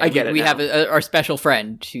like okay, I get it. We now. have our special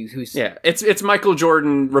friend who's It's Michael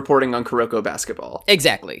Jordan reporting on Kuroko basketball.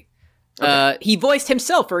 Exactly. Okay. He voiced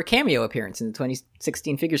himself for a cameo appearance in the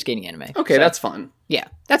 2016 figure skating anime. Okay, so, that's fun. Yeah,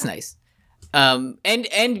 that's nice. And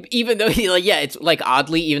even though it's like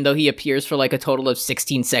oddly, even though he appears for like a total of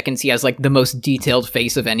 16 seconds, he has like the most detailed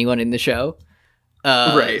face of anyone in the show.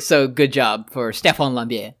 Right. So good job for Stefan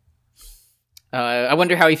Lambiel. I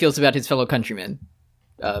wonder how he feels about his fellow countrymen,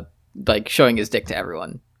 like showing his dick to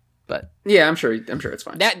everyone. But yeah, I'm sure it's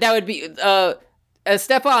fine. That would be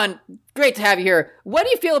Stefan, great to have you here. What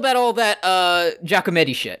do you feel about all that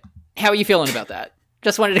Giacometti shit? How are you feeling about that?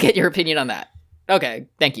 Just wanted to get your opinion on that. Okay,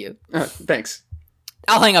 thank you. Thanks.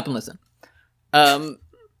 I'll hang up and listen.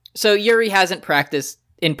 So Yuri hasn't practiced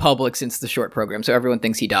in public since the short program, so everyone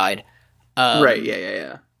thinks he died. Right,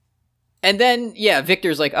 yeah. And then,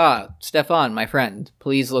 Victor's like, Stefan, my friend,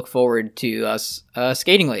 please look forward to us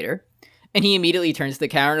skating later. And he immediately turns to the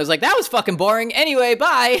camera and is like, that was fucking boring. Anyway,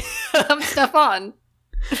 bye. I'm Stefan.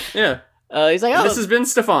 Yeah. He's like, this has been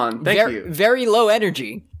Stefan. Thank you. Very low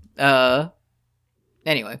energy.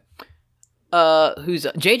 Anyway.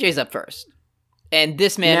 JJ's up first. And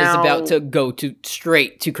this man is about to go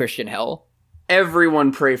straight to Christian hell.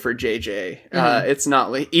 Everyone pray for JJ. Mm-hmm. It's not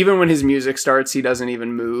like, even when his music starts, he doesn't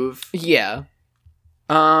even move. Yeah.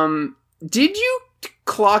 Did you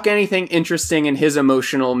clock anything interesting in his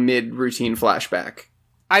emotional mid-routine flashback?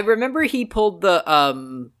 I remember he pulled the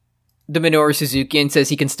Minoru Suzuki and says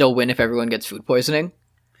he can still win if everyone gets food poisoning.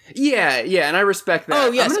 Yeah, and I respect that.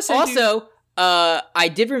 Oh, yes. Also,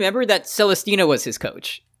 I did remember that Celestino was his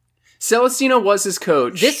coach. Celestino was his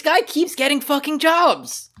coach. This guy keeps getting fucking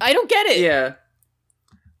jobs. I don't get it. Yeah.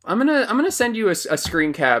 I'm gonna send you a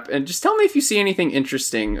screen cap and just tell me if you see anything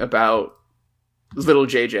interesting about little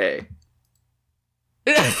JJ.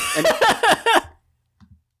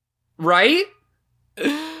 Right?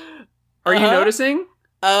 Are you noticing?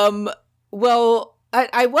 Well,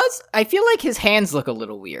 I feel like his hands look a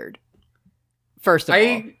little weird. First of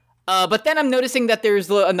all. But then I'm noticing that there's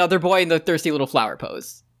another boy in the thirsty little flower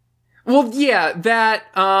pose. Well, yeah, that,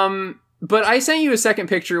 but I sent you a second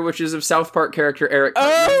picture, which is of South Park character Eric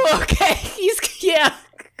Cartman. Oh, okay. Yeah.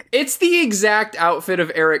 It's the exact outfit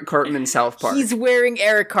of Eric Cartman South Park. He's wearing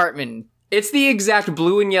Eric Cartman. It's the exact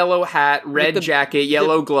blue and yellow hat, red jacket,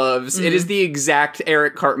 yellow gloves. Mm-hmm. It is the exact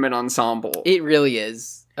Eric Cartman ensemble. It really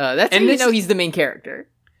is. That's how you know he's the main character.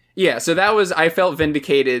 Yeah, so I felt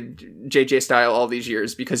vindicated JJ style all these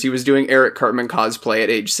years because he was doing Eric Cartman cosplay at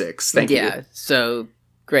age 6. Thank you. Yeah, so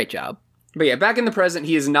great job. But yeah, back in the present,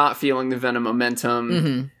 he is not feeling the Venom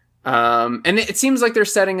momentum. Mm-hmm. And it seems like they're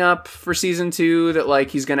setting up for season 2 that like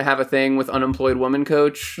he's going to have a thing with unemployed woman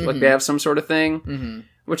coach. Mm-hmm. Like they have some sort of thing. Mm-hmm.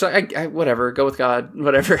 Which, like, I whatever, go with God,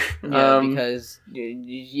 whatever. Yeah, because,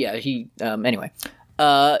 anyway.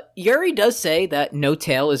 Yuri does say that no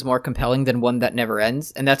tale is more compelling than one that never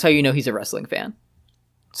ends, and that's how you know he's a wrestling fan.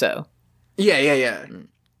 So. Yeah.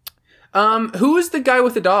 Who was the guy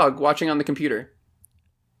with the dog watching on the computer?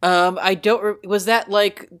 I don't, was that,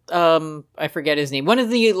 like, I forget his name. One of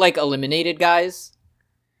the, like, eliminated guys?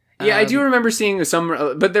 Yeah, I do remember seeing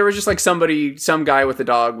but there was just, like, some guy with the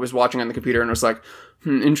dog was watching on the computer and was like,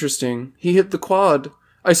 interesting. He hit the quad.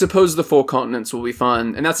 I suppose the 4 continents will be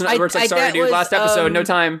fun. And that's not where it's like, sorry, dude, last episode, no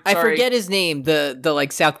time. Sorry. I forget his name, the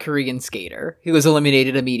like, South Korean skater who was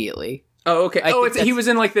eliminated immediately. Oh, okay. He was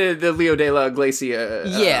in, like, the Leo de la Iglesia.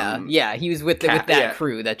 Yeah, he was with that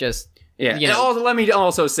crew that just... Yeah, you know. And let me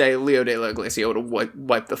also say, Leo de la Iglesia would have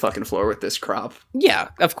wiped the fucking floor with this crop. Yeah,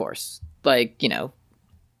 of course. Like, you know,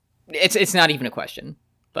 it's not even a question.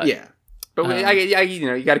 But yeah, but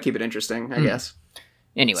you got to keep it interesting, I guess.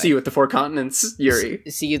 Anyway, see you at the 4 continents, Yuri.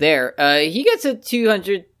 See you there. He gets a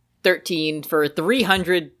 213 for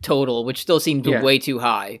 300 total, which still seemed way too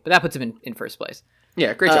high, but that puts him in first place.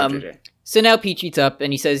 Yeah, great job, JJ. So now Peach eats up,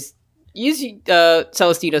 and he says,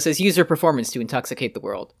 Celestino says, use your performance to intoxicate the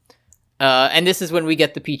world. And this is when we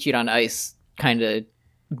get the Peach Eat on Ice kind of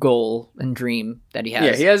goal and dream that he has.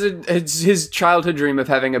 Yeah, he has his childhood dream of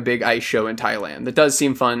having a big ice show in Thailand. That does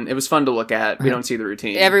seem fun. It was fun to look at. We don't see the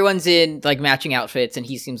routine. Everyone's in like matching outfits, and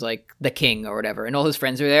he seems like the king or whatever, and all his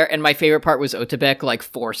friends are there. And my favorite part was Otebek like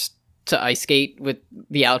forced to ice skate with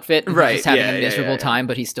the outfit. Right. He's having a miserable time,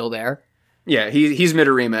 but he's still there. Yeah, he's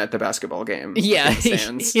Midorima at the basketball game. Yeah,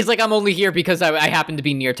 he's like, I'm only here because I happen to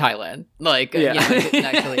be near Thailand. Like,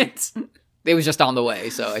 actually. It was just on the way,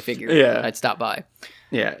 so I figured I'd stop by.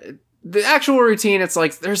 Yeah. The actual routine, it's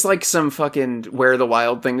like, there's like some fucking Where the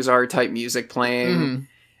Wild Things Are type music playing. Mm-hmm.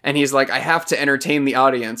 And he's like, I have to entertain the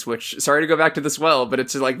audience, which, sorry to go back to this but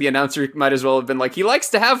it's like the announcer might as well have been like, he likes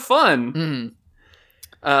to have fun.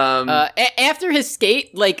 Mm-hmm. After his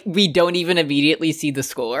skate, like, we don't even immediately see the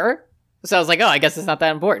score. So I was like, oh, I guess it's not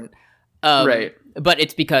that important. Right. But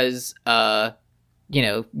it's because,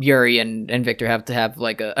 Yuri and Victor have to have,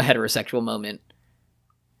 like, a heterosexual moment.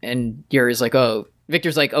 And Yuri's like, oh,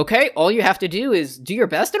 Victor's like, okay, all you have to do is do your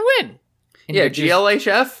best and win. And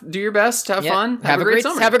GLHF, do your best, have fun, have a great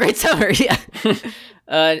summer. Have a great summer, yeah.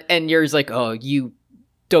 And Yuri's like, oh, you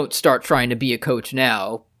don't start trying to be a coach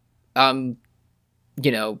now. I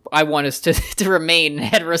want us to remain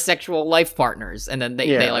heterosexual life partners. And then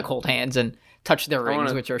they like hold hands and touch their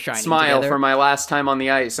rings, which are shining smile together. For my last time on the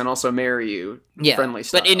ice and also marry you. Yeah, friendly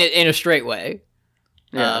style. But in a straight way.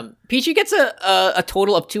 Yeah. Pichu gets a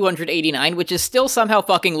total of 289, which is still somehow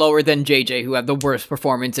fucking lower than JJ, who had the worst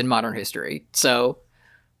performance in modern history. So,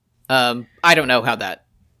 I don't know how that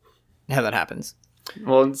happens.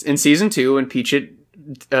 Well, in season 2, when Pichu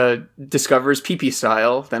discovers pee-pee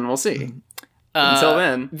style, then we'll see. Until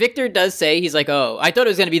then, Victor does say, he's like, oh, I thought it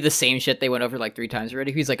was going to be the same shit they went over like 3 times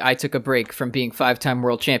already. He's like, I took a break from being 5-time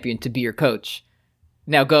world champion to be your coach.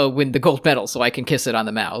 Now go win the gold medal so I can kiss it on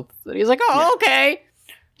the mouth. And he's like, oh, okay.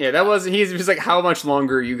 Yeah, he's like, how much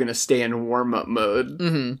longer are you going to stay in warm-up mode?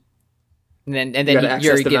 Mm-hmm. And then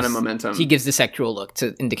Yuri gives the sexual look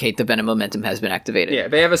to indicate the Venom momentum has been activated. Yeah,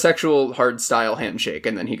 they have a sexual hard-style handshake,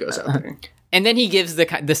 and then he goes out there. And then he gives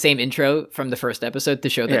the same intro from the first episode to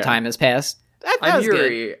show that time has passed. I'm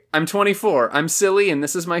Yuri. Good. I'm 24. I'm silly, and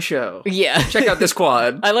this is my show. Yeah. Check out this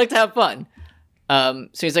quad. I like to have fun. So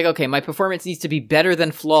he's like, okay, my performance needs to be better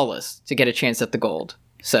than flawless to get a chance at the gold.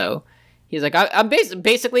 So he's like, I'm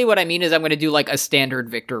basically what I mean is I'm going to do like a standard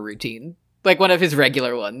Victor routine, like one of his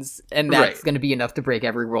regular ones, and that's going to be enough to break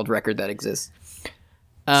every world record that exists.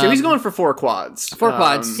 So he's going for 4 quads. 4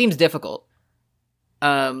 quads seems difficult.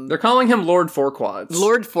 They're calling him Lord 4 Quads.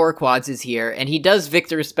 Lord 4 Quads is here, and he does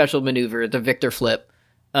Victor's special maneuver, the Victor Flip.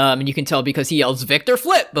 And you can tell because he yells Victor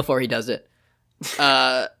Flip before he does it.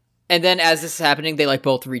 And then as this is happening, they like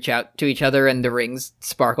both reach out to each other and the rings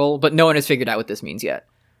sparkle, but no one has figured out what this means yet.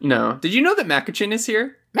 No. Did you know that Makichin is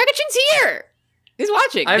here? Makichin's here! He's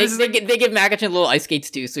watching. They give Makichin little ice skates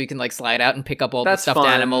too, so he can like slide out and pick up all the stuffed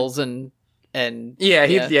animals and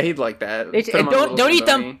he'd like that. Don't eat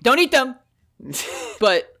them! Don't eat them!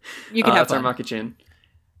 But you can have fun. That's our Makichin.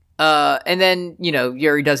 And then,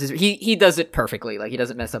 Yuri does he does it perfectly. Like, he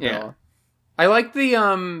doesn't mess up at all. I like the,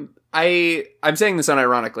 I'm saying this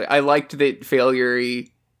unironically. I liked that Fail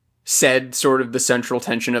Yuri said sort of the central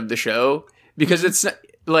tension of the show. Because it's,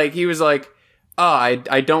 like, he was like,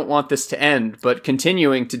 I don't want this to end, but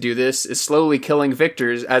continuing to do this is slowly killing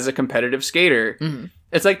Victor's as a competitive skater. Mm-hmm.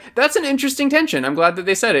 It's like, that's an interesting tension. I'm glad that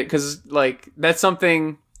they said it, because, like, that's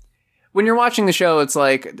something... When you're watching the show, it's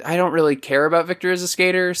like, I don't really care about Victor as a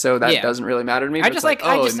skater, so that doesn't really matter to me. But it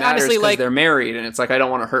matters because they're married, and it's like, I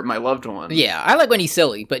don't want to hurt my loved one. Yeah, I like when he's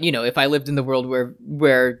silly, but, if I lived in the world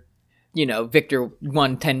where Victor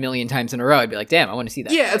won 10 million times in a row, I'd be like, damn, I want to see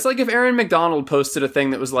that. Yeah, it's like if Aaron McDonald posted a thing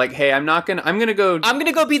that was like, hey, I'm gonna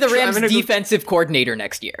go be the Rams defensive coordinator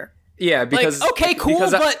next year. Yeah, because... Like, okay, cool,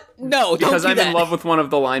 but no, don't do that. Because I'm in love with one of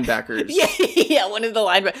the linebackers. yeah, one of the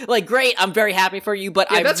linebackers. Like, great, I'm very happy for you, but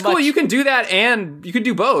that's cool. You can do that, and you can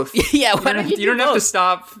do both. Yeah, why don't you don't have to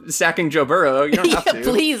stop sacking Joe Burrow. You don't have to.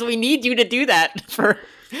 Please, we need you to do that for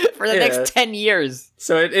the next 10 years.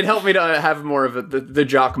 So it helped me to have more of the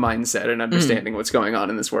jock mindset and understanding what's going on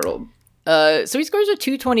in this world. So he scores a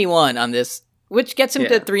 221 on this, which gets him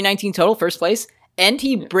to 319 total, first place. And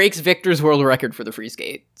he breaks Victor's world record for the free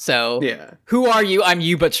skate. So, who are you? I'm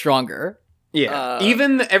you, but stronger. Yeah.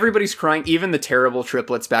 Everybody's crying. Even the terrible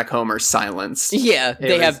triplets back home are silenced. Yeah,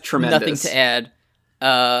 they have nothing to add.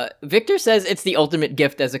 Victor says it's the ultimate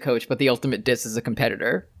gift as a coach, but the ultimate diss as a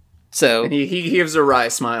competitor. So and he gives a wry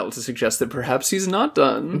smile to suggest that perhaps he's not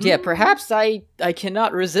done. Yeah, perhaps I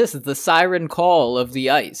cannot resist the siren call of the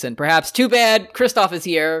ice, and perhaps too bad Kristoff is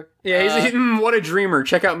here. Yeah, he's what a dreamer.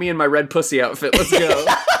 Check out me in my red pussy outfit. Let's go.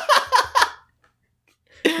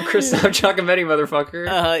 Kristoff Giacometti,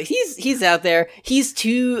 motherfucker. He's out there. He's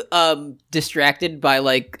too distracted by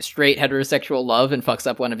like straight heterosexual love and fucks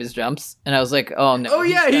up one of his jumps. And I was like, oh no. Oh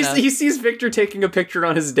yeah, he sees Victor taking a picture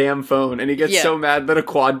on his damn phone, and he gets so mad that a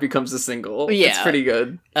quad becomes a single. Yeah, it's pretty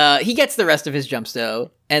good. He gets the rest of his jumps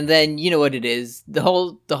though, and then you know what it is. The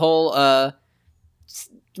whole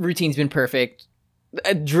routine's been perfect.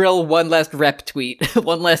 Drill one last rep tweet,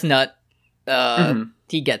 one last nut.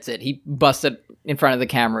 he gets it. He busts it in front of the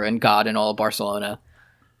camera and God and all of Barcelona.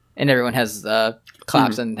 And everyone has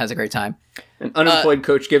claps and has a great time. An unemployed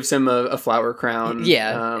coach gives him a flower crown.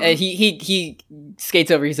 Yeah. He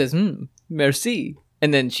skates over, he says, merci.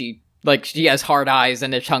 And then she has hard eyes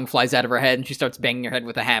and her tongue flies out of her head and she starts banging her head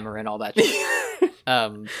with a hammer and all that shit.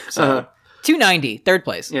 290, third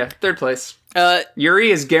place. Yeah, third place.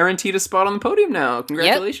 Yuri is guaranteed a spot on the podium now.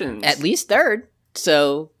 Congratulations. Yep, at least third.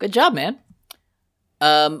 So, good job, man.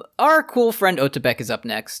 Our cool friend Otabek is up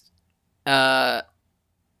next. And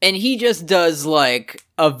he just does like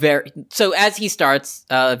so as he starts,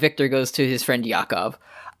 Victor goes to his friend Yakov.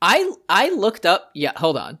 I looked up,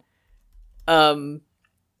 hold on. I'm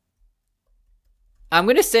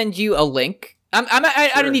going to send you a link. I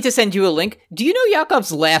don't need to send you a link. Do you know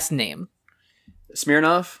Yakov's last name?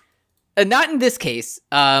 Smirnov? Not in this case.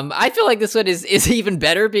 I feel like this one is even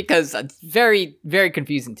better because it's very, very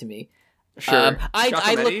confusing to me. Sure.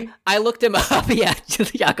 I looked him up. Yeah,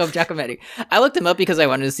 Yakov Giacometti. I looked him up because I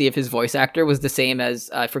wanted to see if his voice actor was the same as,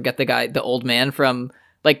 I forget the guy, the old man from,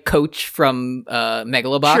 like, Coach from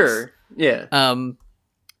Megalobox. Sure, yeah.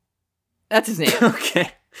 That's his name.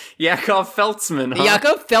 Okay. Yakov Feltzman, huh?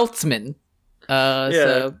 Yakov Feltzman.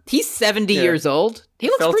 So he's 70 years old. He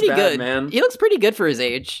looks pretty good, man. He looks pretty good for his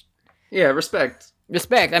age. Yeah, respect.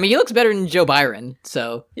 I mean, he looks better than Joe Byron.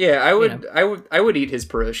 So yeah, I would eat his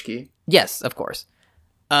pierogi. Yes, of course.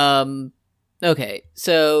 Okay,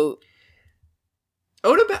 so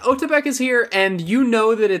Otabek is here, and you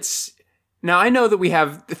know that it's now. I know that we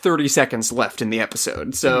have 30 seconds left in the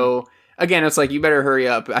episode, so. Again, it's like, you better hurry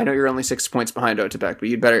up. I know you're only 6 points behind Otabek, but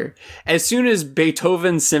you'd better. As soon as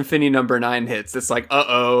Beethoven's Symphony No. 9 hits, it's like,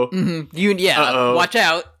 uh-oh. Mm-hmm. Watch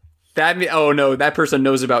out. That person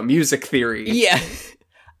knows about music theory. Yeah.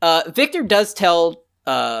 Victor does tell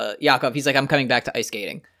Yakov, he's like, I'm coming back to ice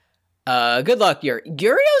skating. Good luck, Yuri.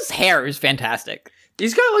 Yurio's hair is fantastic.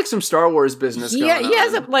 He's got, like, some Star Wars business going on. He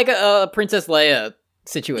has, a Princess Leia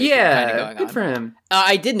situation kind of going on. Good for him.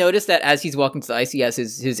 I did notice that as he's walking to the ice, he has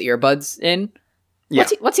his earbuds in. Yeah.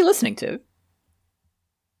 What's he listening to?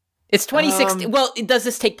 It's 2016. Well, does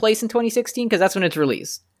this take place in 2016? Because that's when it's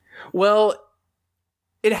released. Well,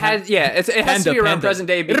 it has. Yeah, it has to be around present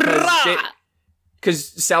day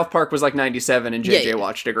because South Park was like 97 and JJ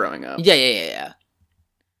watched it growing up. Yeah.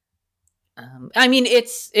 I mean,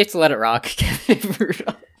 it's Let It Rock.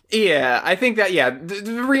 Yeah, I think that,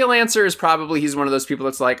 the real answer is probably he's one of those people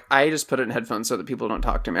that's like, I just put it in headphones so that people don't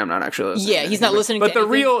talk to me. I'm not actually listening. Yeah, he's not listening to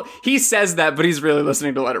anything. He says that, but he's really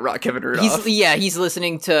listening to Let It Rock, Kevin Rudolph. He's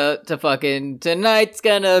listening to fucking Tonight's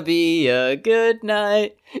Gonna Be a Good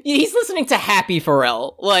Night. He's listening to Happy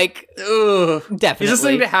Pharrell. Like, definitely. He's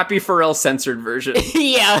listening to Happy Pharrell censored version.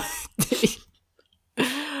 Yeah.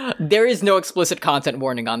 There is no explicit content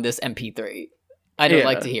warning on this MP3. I don't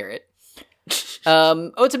like to hear it.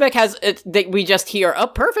 Otabek has we just hear a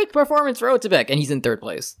perfect performance for Otabek, and he's in third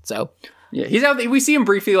place. So yeah, he's out. We see him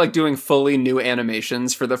briefly like doing fully new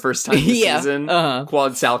animations for the first time this season.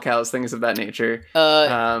 Quad Salcows, things of that nature.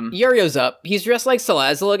 Yurio's up. He's dressed like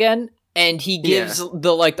Salazzle again, and he gives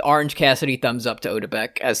the Orange Cassidy thumbs up to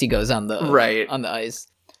Otabek as he goes on the on the ice.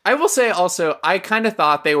 I will say also, I kind of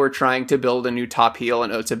thought they were trying to build a new top heel in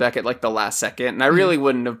Otabek at like the last second, and I really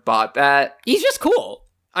wouldn't have bought that. He's just cool.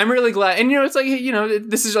 I'm really glad. And, it's like,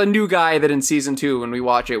 this is a new guy that in season 2, when we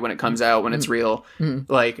watch it, when it comes out, when it's real,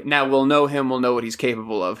 like, now we'll know him, we'll know what he's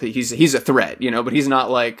capable of. He's a threat, but he's not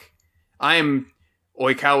like, I'm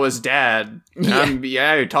Oikawa's dad.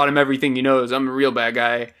 I taught him everything he knows. I'm a real bad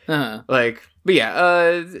guy. Like, but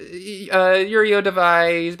Yuri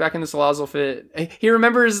Odavai, he's back in the Salazzle fit. He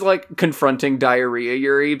remembers, like, confronting Diarrhea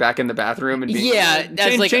Yuri back in the bathroom and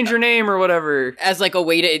being change your name or whatever. As, like, a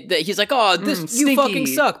way to... He's like, you stinky. fucking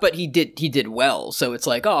suck. But he did well. So it's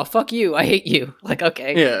like, oh, fuck you. I hate you. Like,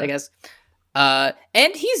 okay, I guess.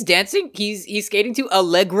 And he's dancing. He's skating to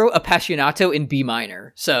Allegro Appassionato in B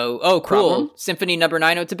minor. So, cool. Problem? Symphony No.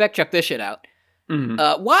 9 Otabek, check this shit out.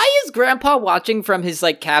 Why is Grandpa watching from his,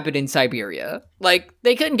 like, cabin in Siberia? Like,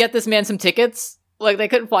 they couldn't get this man some tickets? Like, they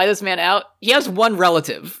couldn't fly this man out? He has one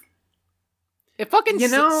relative. If fucking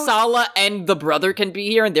Sala and the brother can be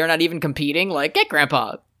here and they're not even competing, like, get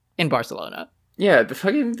Grandpa in Barcelona. Yeah, the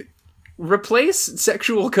fucking... Replace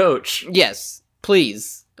sexual coach. Yes,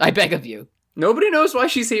 please. I beg of you. Nobody knows why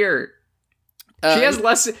she's here. She has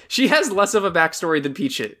less of a backstory than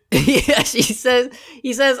Peachit. Yeah,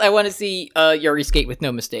 he says, I want to see Yuri skate with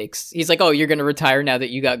no mistakes. He's like, oh, you're going to retire now that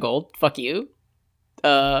you got gold? Fuck you.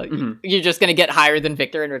 You're just going to get higher than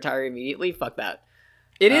Victor and retire immediately? Fuck that.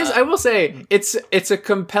 It is. I will say it's a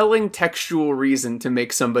compelling textual reason to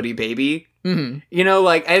make somebody baby. Mm-hmm. You know,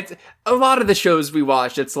 like a lot of the shows we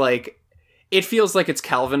watch, it's like it feels like it's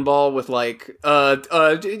Calvin Ball with like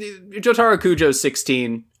Jotaro Kujo's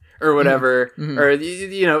 16 or whatever, mm-hmm. or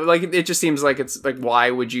you know, like it just seems like it's like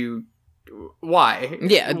why would you? Why?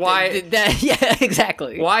 Yeah. Why? Yeah.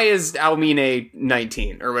 Exactly. Why is Aomine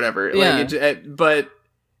 19 or whatever? Yeah. Like, but.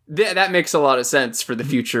 That makes a lot of sense for the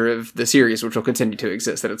future of the series, which will continue to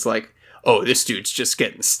exist. That it's like, oh, this dude's just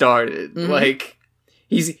getting started. Mm-hmm. Like,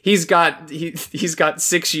 he's got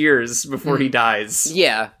 6 years before he dies.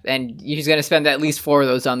 Yeah, and he's gonna spend at least 4 of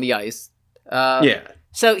those on the ice. Yeah.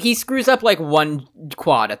 So he screws up like one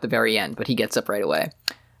quad at the very end, but he gets up right away.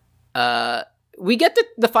 We get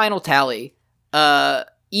the final tally.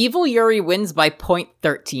 Evil Yuri wins by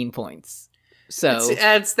 0.13 points. So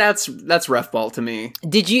that's ref ball to me.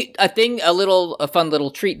 Did you a fun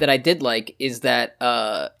little treat that I did like is that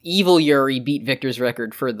Evil Yuri beat Victor's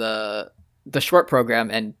record for the short program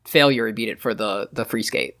and Fail Yuri beat it for the free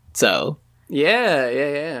skate. So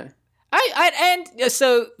yeah.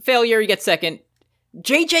 So Fail Yuri gets second.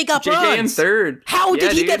 JJ got bronze. JJ in third. How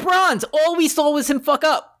did he get bronze? All we saw was him fuck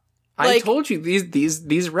up. I told you these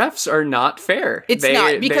refs are not fair. It's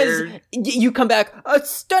not because you come back a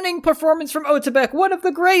stunning performance from Otebek, one of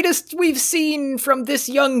the greatest we've seen from this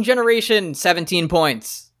young generation. 17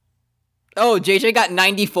 points. Oh, JJ got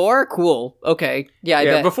 94. Cool. Okay. Yeah. I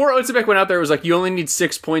bet. Before Otebek went out there, it was like you only need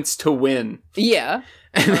 6 points to win. Yeah.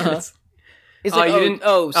 It's like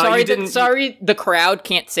sorry. The crowd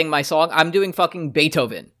can't sing my song. I'm doing fucking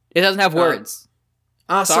Beethoven. It doesn't have words.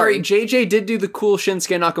 Sorry, JJ did do the cool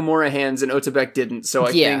Shinsuke Nakamura hands, and Otebek didn't, so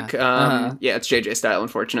I think, it's JJ style,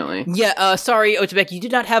 unfortunately. Yeah, sorry, Otebek, you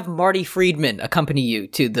did not have Marty Friedman accompany you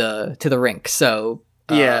to the rink, so...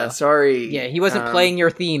 sorry. Yeah, he wasn't playing your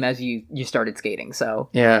theme as you started skating, so...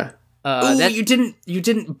 Yeah. You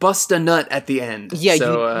didn't bust a nut at the end. Yeah,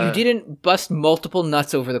 so, you didn't bust multiple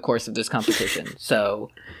nuts over the course of this competition, so...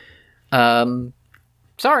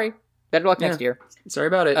 Sorry. Better luck next year. Sorry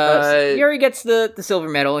about it. Yuri gets the silver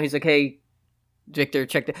medal. He's like, hey, Victor,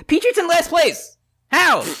 check the... Peach's in last place!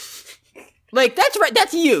 How? Like, that's right.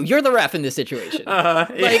 That's you. You're the ref in this situation. Yeah.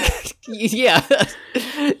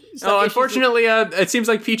 Unfortunately, it seems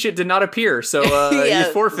like Peachit did not appear, so he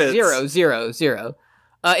forfeits. 0-0-0.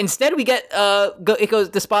 Instead, we get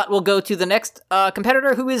the spot will go to the next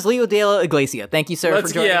competitor, who is Leo de la Iglesia. Thank you, sir, for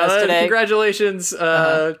joining us today. Congratulations,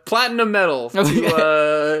 platinum medal.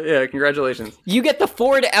 Congratulations. You get the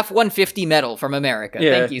Ford F-150 medal from America.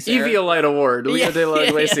 Yeah. Thank you, sir. Eviolite Award, Leo de la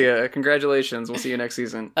Iglesia. Congratulations. We'll see you next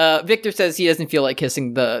season. Victor says he doesn't feel like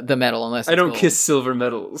kissing the medal unless it's I don't gold. kiss silver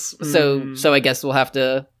medals. So I guess we'll have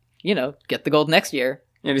to, get the gold next year.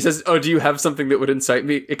 And he says, "Oh, do you have something that would excite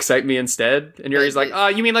me instead?" And Yuri's like,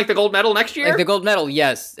 "You mean like the gold medal next year?" Like the gold medal,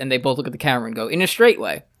 yes. And they both look at the camera and go, in a straight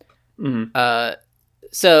way. Mm-hmm.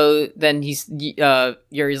 So then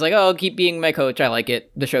Yuri's like, "Oh, keep being my coach. I like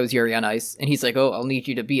it." The show's Yuri on Ice, and he's like, "Oh, I'll need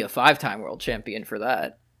you to be a 5-time world champion for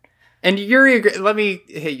that." And Yuri, let me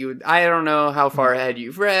hit you. I don't know how far ahead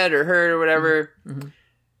you've read or heard or whatever. Mm-hmm.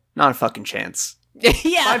 Not a fucking chance.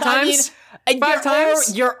 Yeah, 5 times. I mean, 5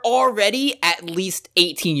 times. You're already at least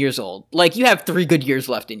 18 years old. Like, you have 3 good years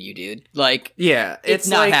left in you, dude. Like, yeah, it's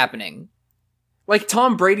not happening. Like,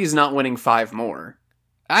 Tom Brady's not winning 5 more.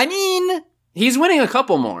 I mean, he's winning a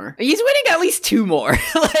couple more. He's winning at least 2 more.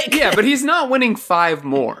 Yeah, but he's not winning 5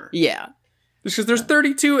 more. Yeah. Because there's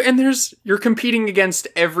 32, and you're competing against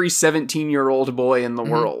every 17-year-old boy in the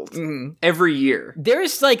world. Mm-hmm. Every year.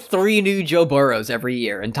 There's like 3 new Joe Burrows every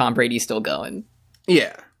year, and Tom Brady's still going.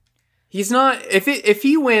 Yeah. He's not... If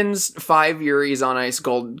he wins 5 Yuri's on Ice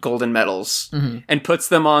golden medals, and puts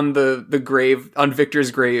them on the grave, on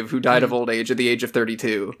Victor's grave, who died of old age at the age of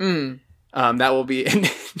 32, that will be...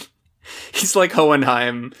 He's like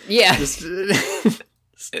Hohenheim. Yeah. Just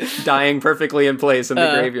dying perfectly in place in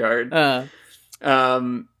the graveyard.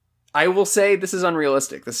 I will say this is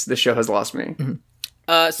unrealistic. This show has lost me.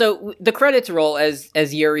 So the credits roll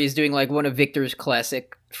as Yuri is doing like one of Victor's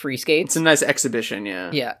classic free skates. It's a nice exhibition, yeah.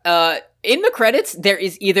 Yeah. In the credits, there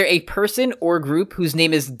is either a person or group whose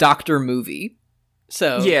name is Dr. Movie.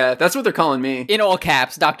 So yeah, that's what they're calling me. In all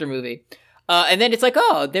caps, Dr. Movie. And then it's like,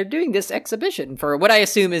 oh, they're doing this exhibition for what I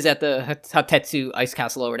assume is at the Hatetsu Ice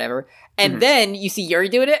Castle or whatever. And then you see Yuri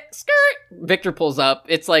doing it. Skirt! Victor pulls up.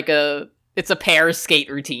 It's like it's a pair skate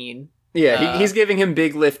routine. Yeah, he's giving him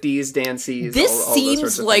big lifties, dancies. This all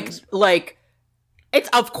seems like it's,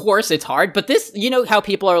 of course it's hard, but this, you know how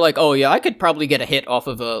people are like, oh yeah, I could probably get a hit off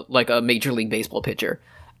of a Major League Baseball pitcher.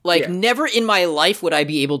 Like, never in my life would I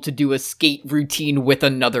be able to do a skate routine with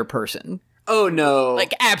another person. Oh no!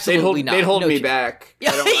 Like absolutely They'd hold me chance. back.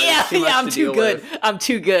 Yeah, I'm too good. I'm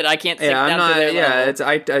too good. I can't. Yeah, I'm not. Yeah,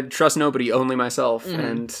 I trust nobody, only myself,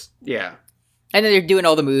 and yeah. And then they're doing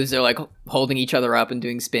all the moves. They're like holding each other up and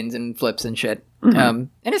doing spins and flips and shit. And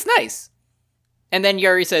it's nice. And then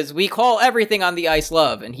Yuri says, "We call everything on the ice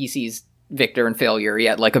love," and he sees Victor and Phil Yuri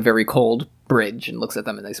at like a very cold bridge and looks at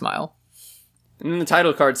them and they smile. And then the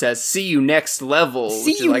title card says, "See you next level."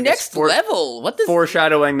 See you next level. What does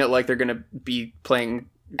foreshadowing that like they're gonna be playing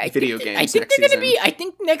video games? I think they're gonna be. I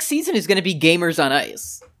think next season is gonna be Gamers on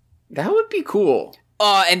Ice. That would be cool.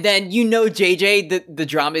 And then JJ, the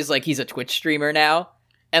drama is like he's a Twitch streamer now,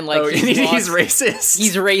 and like he's racist.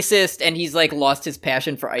 He's racist, and he's like lost his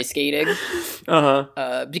passion for ice skating.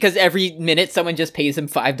 Because every minute someone just pays him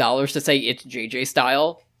 $5 to say it's JJ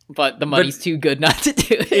style, but the money's too good not to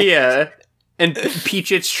do it. Yeah. And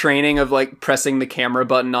Peachit's training of like pressing the camera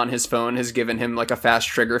button on his phone has given him like a fast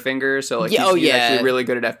trigger finger, so like he's actually really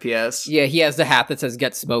good at FPS. Yeah, he has the hat that says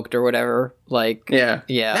 "Get Smoked" or whatever. Like, yeah,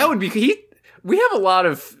 that would be. We have a lot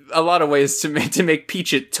of ways to make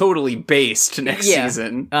Peachit totally based next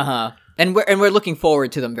season. And we're looking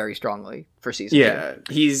forward to them very strongly for season 2. Yeah,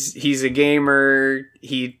 he's a gamer.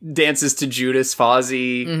 He dances to Judas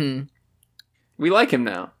Fozzy. Mm-hmm. We like him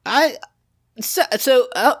now.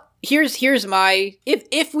 Here's my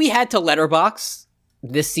if we had to letterbox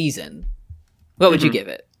this season, what would you give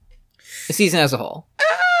it? The season as a whole.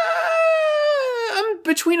 I'm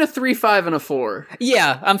between a 3.5 and a 4.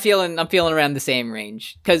 Yeah, I'm feeling around the same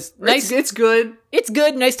range because it's good. It's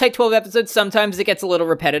good. Nice tight 12 episodes. Sometimes it gets a little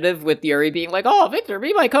repetitive with Yuri being like, "Oh, Victor,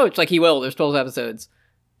 be my coach." Like he will. There's 12 episodes.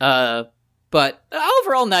 But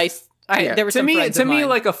overall nice. There were to me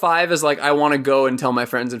like a 5 is like I want to go and tell my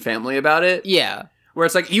friends and family about it. Yeah. Where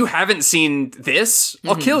it's like, you haven't seen this?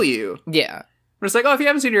 I'll kill you. Yeah. But it's like, oh, if you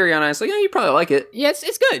haven't seen Yuri on Ice, like, yeah, you probably like it. Yeah,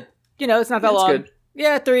 it's good. It's not that long. Good.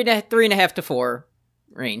 Yeah, 3.5 to 4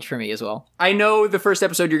 range for me as well. I know the first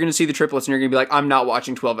episode you're going to see the triplets and you're going to be like, I'm not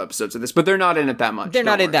watching 12 episodes of this, but they're not in it that much. They're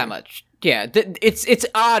not in that much. Yeah, it's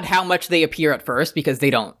odd how much they appear at first because they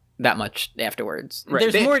don't that much afterwards. Right.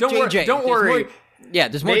 There's more JJ. Don't worry.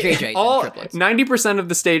 There's more JJ than triplets. 90% of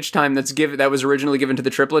the stage time that was originally given to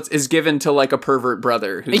the triplets is given to like a pervert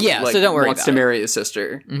brother who so don't worry wants to marry his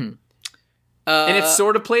sister. Mm-hmm. And it's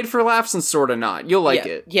sort of played for laughs and sort of not. You'll like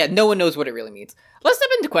it. Yeah, no one knows what it really means. Let's step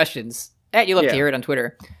into questions. You love to hear it on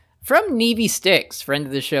Twitter. From Nevy Sticks, friend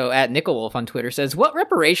of the show, at Nickelwolf on Twitter, says, "What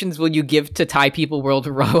reparations will you give to Thai people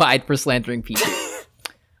worldwide for slandering people?"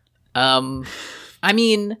 I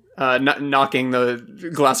mean... knocking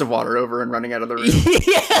the glass of water over and running out of the room.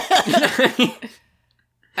 Yeah.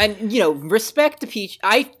 And, respect to Peach.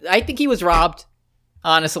 I think he was robbed,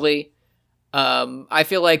 honestly. I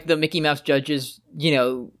feel like the Mickey Mouse judges,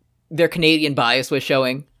 their Canadian bias was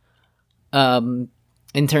showing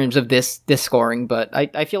in terms of this scoring, but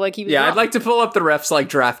I feel like he was robbed. I'd like to pull up the refs' like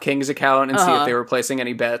DraftKings account and see if they were placing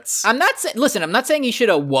any bets. I'm not saying he should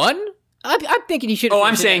have won. I'm thinking he should.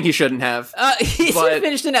 I'm saying he shouldn't have. He should have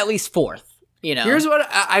finished in at least 4th. Here's what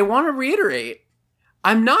I want to reiterate.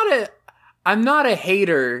 I'm not a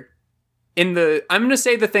hater. I'm going to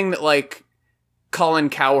say the thing that like Colin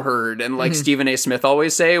Cowherd and like Stephen A. Smith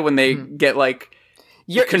always say when they get like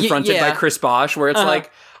confronted by Chris Bosh, where it's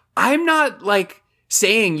like, I'm not like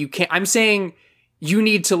saying you can't. I'm saying you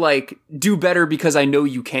need to like do better because I know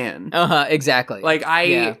you can. Exactly. Like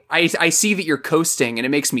I see that you're coasting and it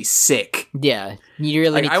makes me sick. Yeah. You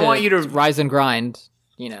really need to want you to rise and grind,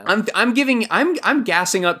 I'm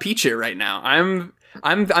gassing up Peachit right now.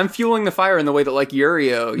 I'm fueling the fire in the way that like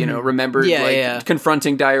Yurio, remembered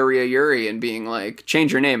confronting Diarrhea Yuri and being like,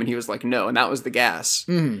 change your name, and he was like, no, and that was the gas.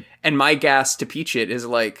 Mm. And my gas to Peachit is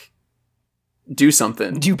like, do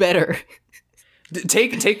something. Do better.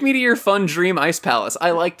 Take me to your fun dream ice palace.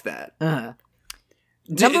 I liked that.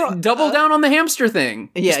 Double down on the hamster thing.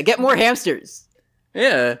 Yeah, get more hamsters.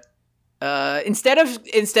 Yeah. Instead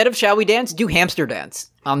of shall we dance, do hamster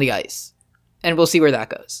dance on the ice, and we'll see where that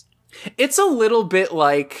goes. It's a little bit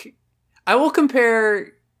like I will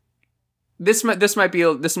compare. This might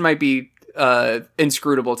be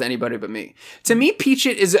inscrutable to anybody but me. To me,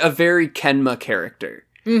 Peachit is a very Kenma character,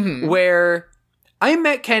 where I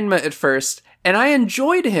met Kenma at first. And I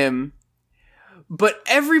enjoyed him, but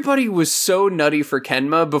everybody was so nutty for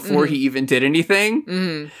Kenma before he even did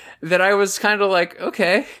anything that I was kind of like,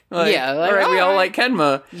 okay. All right, we all like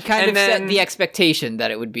Kenma. You kind of set the expectation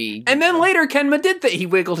that it would be. And then later Kenma did that. He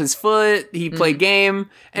wiggled his foot, he played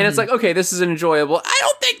game, and it's like, okay, this is enjoyable. I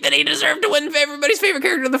don't think that he deserved to win everybody's favorite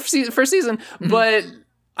character of the first season, but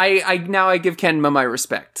I now give Kenma my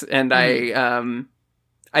respect, and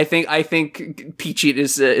I think Peach Eat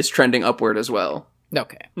is trending upward as well.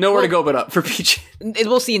 Okay. Nowhere to go but up for Peach.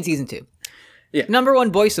 We'll see in season 2. Yeah. Number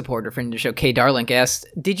 1 boy supporter friend of the show, Kay Darlink, asked,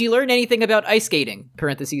 did you learn anything about ice skating?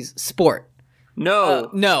 (parentheses, sport. No.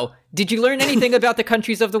 No. Did you learn anything about the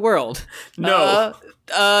countries of the world? No.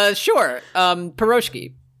 Sure.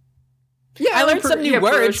 Piroshki. Yeah, I learned some new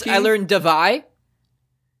words. Piroshki. I learned Davai.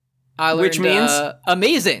 Which means?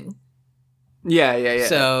 Amazing. Yeah.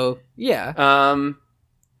 So, yeah.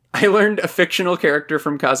 I learned a fictional character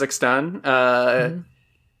from Kazakhstan.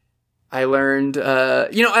 I learned,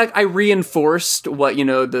 I reinforced what,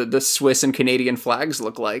 the Swiss and Canadian flags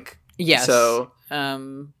look like. Yes. So,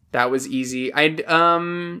 that was easy.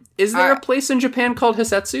 Is there a place in Japan called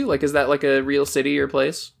Hisetsu? Like, is that like a real city or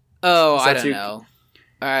place? Oh, Hisetsu? I don't know.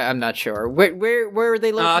 I'm not sure. Where are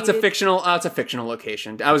they located? It's a fictional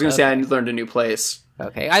location. I was going to say I learned a new place.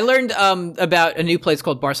 Okay. I learned, about a new place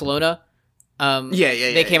called Barcelona.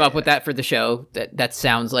 They came up with that for the show. That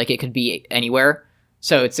sounds like it could be anywhere.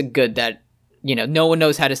 So it's a good that, no one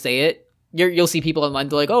knows how to say it. You'll see people online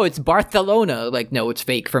like, oh, it's Barcelona. Like, no, it's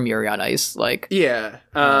fake from Yuri on Ice. Like, yeah.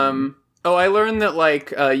 I learned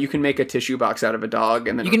that you can make a tissue box out of a dog,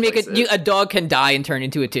 and then you can make a dog can die and turn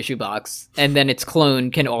into a tissue box, and then its clone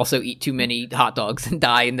can also eat too many hot dogs and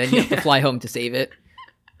die, and then you have to fly home to save it.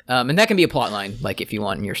 And that can be a plot line, like if you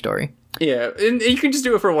want in your story. Yeah, and you can just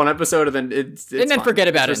do it for one episode, and then it's and then fine. Forget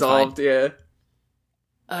about it's resolved. Yeah.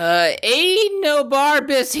 Eino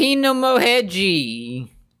Barbis Hino Moheji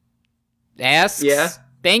asks,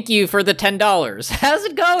 thank you for the $10. How's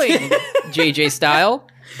it going? JJ style.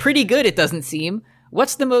 Pretty good, it doesn't seem.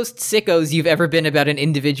 What's the most sickos you've ever been about an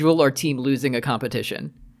individual or team losing a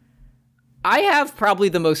competition? I have probably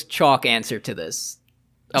the most chalk answer to this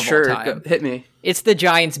of all time. Hit me. It's the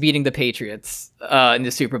Giants beating the Patriots in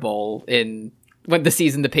the Super Bowl when the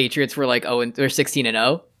season the Patriots were like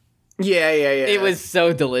 16-0. Yeah. It was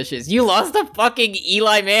so delicious. You lost to fucking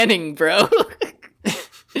Eli Manning, bro.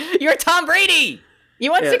 You're Tom Brady.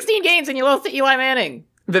 You won 16 games and you lost to Eli Manning.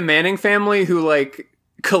 The Manning family, who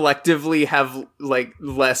collectively have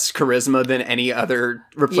less charisma than any other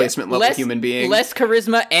replacement level human being. Less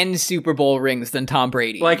charisma and Super Bowl rings than Tom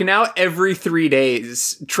Brady. Now every 3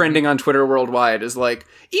 days, trending on Twitter worldwide is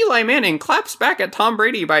Eli Manning claps back at Tom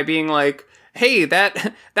Brady by being like, hey,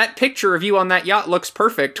 that picture of you on that yacht looks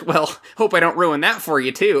perfect. Well, hope I don't ruin that for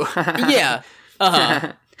you too. Yeah.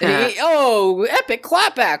 Uh-huh. Oh, epic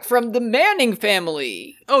clapback from the Manning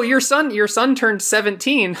family. Oh, your son turned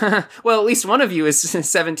 17. Well, at least one of you is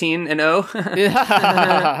 17 and 0.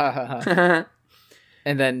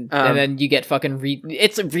 And then you get fucking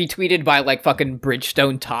it's retweeted by fucking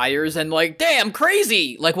Bridgestone tires and damn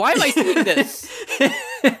crazy. Why am I seeing this?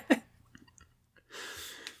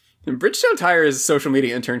 And Bridgestone Tires' social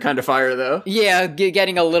media intern kind of fire though. Yeah,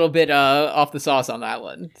 getting a little bit off the sauce on that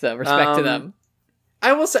one. So respect to them.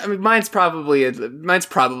 I will say, mine's probably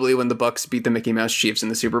when the Bucks beat the Mickey Mouse Chiefs in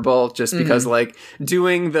the Super Bowl, just because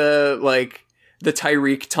doing the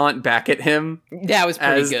Tyreek taunt back at him. That was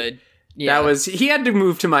pretty good. Yeah. He had to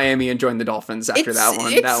move to Miami and join the Dolphins after that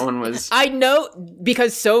one. That one was. I know,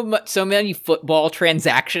 because so many football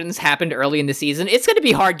transactions happened early in the season. It's going to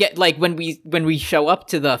be hard when we show up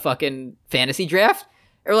to the fucking fantasy draft,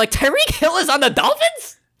 or Tyreek Hill is on the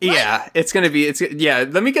Dolphins. What? Yeah, it's gonna be.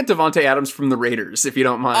 Let me get Devontae Adams from the Raiders if you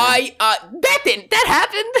don't mind. That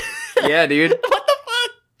happened. Yeah, dude. What the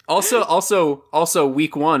fuck? Also,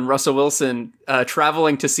 week 1, Russell Wilson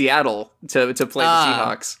traveling to Seattle to play the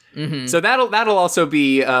Seahawks. Mm-hmm. So that'll also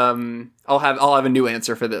be. I'll have a new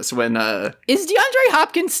answer for this when. Is DeAndre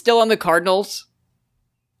Hopkins still on the Cardinals?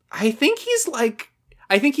 I think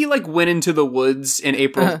he went into the woods in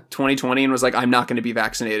April 2020 and was like, I'm not going to be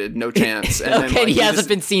vaccinated. No chance. And okay, then, he hasn't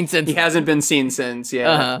been seen since. He hasn't been seen since,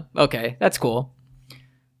 yeah. Okay, that's cool.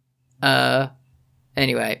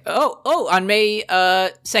 Anyway. On May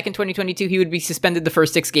 2nd, 2022, he would be suspended the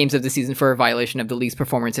first 6 games of the season for a violation of the league's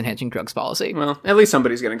performance-enhancing drugs policy. Well, at least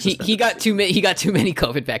somebody's getting suspended. He got too many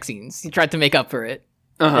COVID vaccines. He tried to make up for it.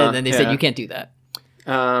 And then they said, you can't do that.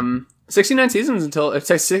 69 seasons until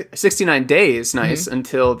 69 days,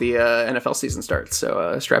 until the NFL season starts.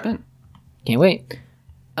 So strap in. Can't wait.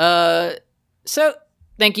 So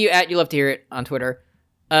thank you at You Love to Hear It on Twitter.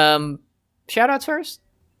 Shout outs first.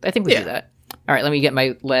 I think we do that. All right, let me get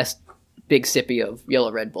my last big sippy of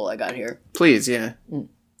yellow Red Bull I got here. Please, yeah.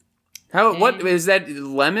 What is that?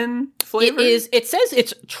 Lemon flavor? It is. It says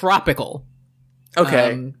it's tropical.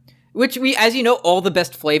 Okay. Which as you know, all the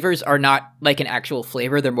best flavors are not an actual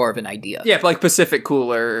flavor; they're more of an idea. Yeah, Pacific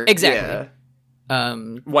Cooler. Exactly.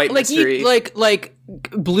 White mystery. Like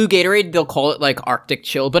blue Gatorade, they'll call it Arctic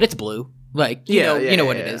Chill, but it's blue. Like, you know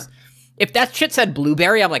what it is. If that shit said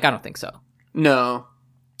blueberry, I'm like, I don't think so. No.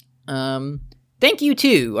 Thank you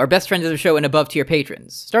to our best friends of the show and above tier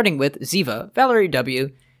patrons, starting with Ziva, Valerie W,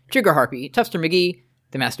 Trigger Harpy, Tufster McGee,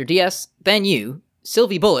 The Master DS, Then You,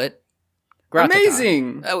 Sylvie Bullet,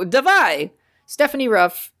 Amazing! Davai, Stephanie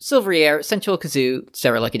Ruff, Silverier, Sensual Kazoo,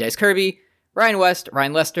 Sarah Lucky Dice Kirby, Ryan West,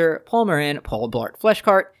 Ryan Lester, Paul Moran, Paul Blart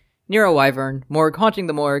Fleshcart, Nero Wyvern, Morg Haunting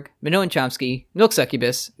the Morgue, Minoan Chomsky, Milk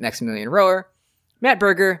Succubus, Maximilian Rower, Matt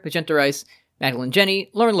Berger, Magenta Rice, Magdalene Jenny,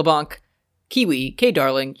 Lauren LeBlanc, Kiwi, K.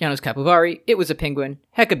 Darling, Janos Capivari, It Was a Penguin,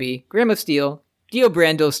 Heckabee, Graham of Steel, Dio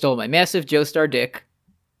Brando Stole My Massive Joestar Dick.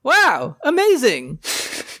 Wow, amazing!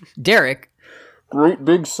 Derek. Great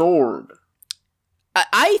Big Sword.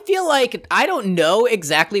 I feel like I don't know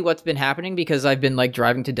exactly what's been happening because I've been like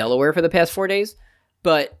driving to Delaware for the past 4 days,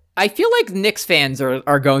 but I feel like Knicks fans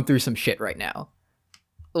are going through some shit right now.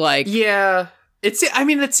 Like, yeah. It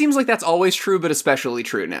seems like that's always true, but especially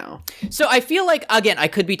true now. So I feel like, again, I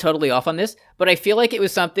could be totally off on this, but I feel like it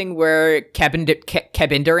was something where Kevin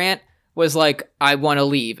Durant was like, I want to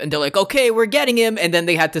leave. And they're like, okay, we're getting him. And then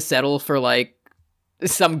they had to settle for like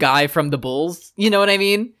some guy from the Bulls. You know what I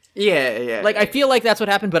mean? Yeah. Like, I feel like that's what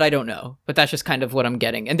happened, but I don't know. But that's just kind of what I'm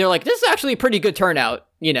getting. And they're like, this is actually a pretty good turnout,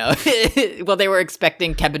 you know? Well, they were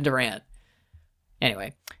expecting Kevin Durant.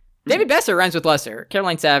 Anyway. David Besser rhymes with Lesser,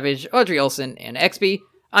 Caroline Savage, Audrey Olson, Anna Exby,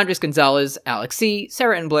 Andres Gonzalez, Alex C.,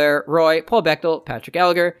 Sarah N. Blair, Roy, Paul Bechtel, Patrick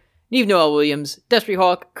Gallagher, Neve Noel Williams, Destry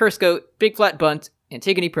Hawk, Curse Goat, Big Flat Bunt,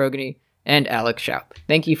 Antigone Progony, and Alex Schaup.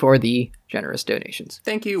 Thank you for the generous donations.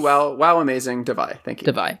 Thank you. Wow, amazing. Divai. Thank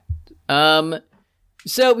you. Divai.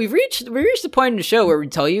 So we reached the point in the show where we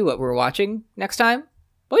tell you what we're watching next time.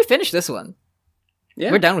 But we finished this one.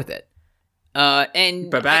 Yeah. We're done with it.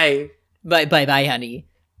 And bye-bye. Bye-bye, honey.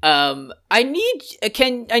 Can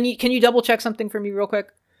you double check something for me real quick?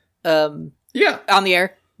 Yeah. On the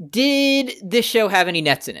air. Did this show have any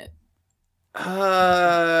nets in it?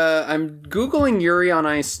 I'm Googling Yuri on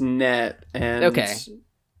Ice net and okay.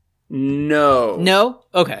 No?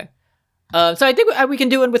 Okay. So I think we can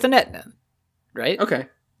do it with a net then. Right? Okay.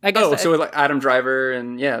 I guess so with like Adam Driver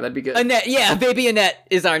and yeah, that'd be good. Annette, yeah, Baby Annette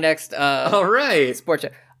is our next all right. sports show.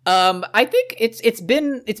 I think it's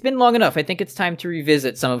been long enough. I think it's time to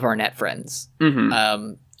revisit some of our net friends.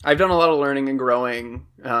 Mm-hmm. I've done a lot of learning and growing,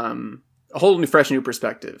 a whole fresh new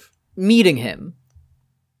perspective. Meeting him.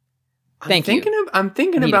 I'm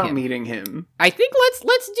thinking about meeting him. I think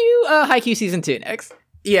let's do Haikyuu season 2 next.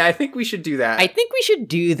 Yeah, I think we should do that. I think we should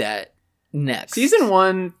do that next. Season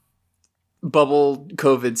 1 bubble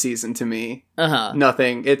COVID season to me.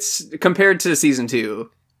 Nothing. It's compared to season 2.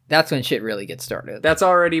 That's when shit really gets started. That's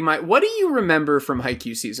already what do you remember from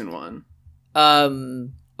Haikyuu season 1?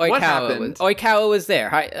 Oikawa was there.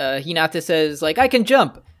 Hinata says, like, I can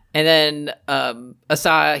jump. And then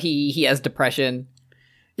Asahi, he has depression.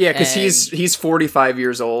 Yeah, because he's 45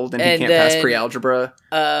 years old and he can't pass pre-algebra.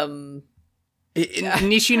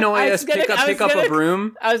 Nishinoya has pick up a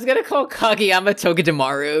broom. I was gonna call Kageyama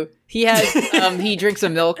Togedemaru. He has he drinks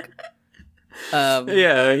some milk.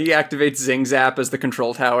 Yeah, he activates Zing Zap as the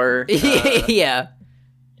control tower. Yeah.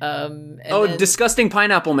 Disgusting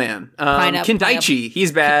Pineapple Man. Kindaichi,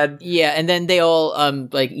 he's bad. Yeah, and then they all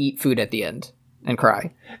like eat food at the end and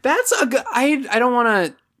cry. That's a good. I don't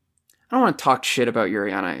want to talk shit about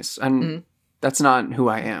Yuri on Ice. That's not who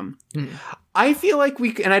I am. I feel like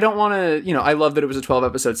and I don't want to, I love that it was a 12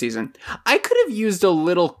 episode season. I could have used a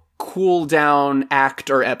little cool down act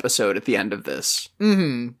or episode at the end of this.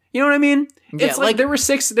 Mm-hmm. You know what I mean? Yeah, it's like there were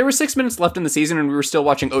 6 minutes left in the season and we were still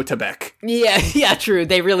watching Otabek. Yeah, true.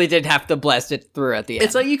 They really did have to blast it through at the end.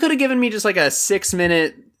 It's like you could have given me just like a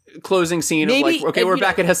 6-minute closing scene of like, okay, we're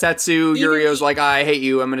back at Hasetsu. Yurio's like, I hate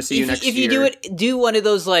you. I'm going to see you next year. If you do one of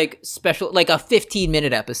those like special, like a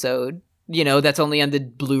 15-minute episode, that's only on the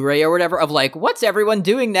Blu-ray or whatever, of like, what's everyone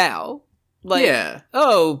doing now? Like, yeah.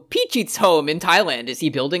 Oh, Peachit's home in Thailand. Is he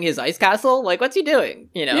building his ice castle? Like, what's he doing?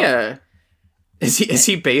 Yeah. Is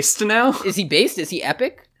he based now? Is he based? Is he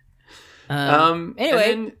epic?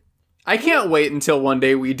 Anyway, I can't wait until one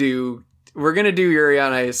day we're gonna do Yuri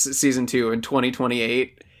on Ice season 2 in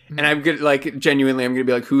 2028, and I'm gonna genuinely, I'm gonna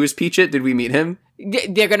be like, who is Peachit? Did we meet him?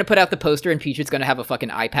 They're gonna put out the poster, and Peachit's gonna have a fucking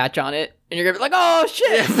eye patch on it, and you're gonna be like, oh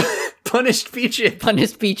shit, yeah. Punished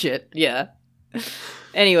Peachit, yeah.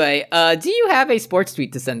 Anyway, do you have a sports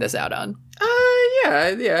tweet to send us out on?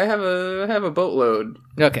 Yeah, I have a boatload.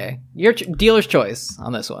 Okay, your dealer's choice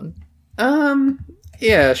on this one.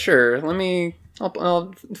 Yeah, sure.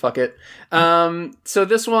 I'll fuck it. So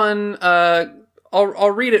this one,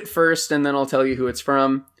 I'll read it first, and then I'll tell you who it's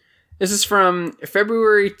from. This is from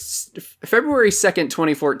February 2nd,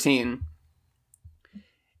 2014.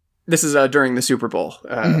 This is during the Super Bowl,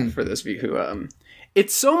 for those of you who...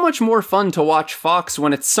 It's so much more fun to watch Fox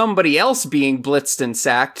when it's somebody else being blitzed and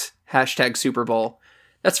sacked. # Super Bowl.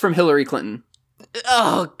 That's from Hillary Clinton.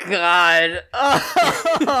 Oh, God.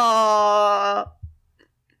 Oh.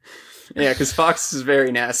 Yeah, because Fox is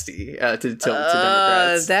very nasty to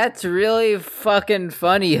Democrats. That's really fucking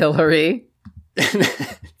funny, Hillary.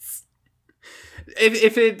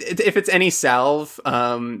 If it's any salve,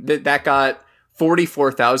 that got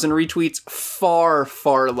 44,000 retweets,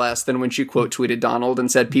 far less than when she quote tweeted Donald and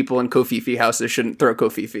said people in Kofifi houses shouldn't throw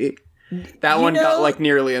Kofifi. That one got like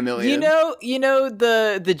nearly 1 million. You know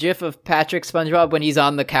the gif of Patrick SpongeBob when he's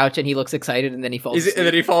on the couch and he looks excited and then he falls asleep? And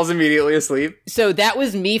then he falls immediately asleep. So that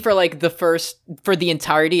was me for like for the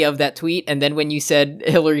entirety of that tweet, and then when you said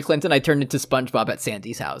Hillary Clinton, I turned into SpongeBob at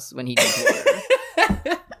Sandy's house when he did water.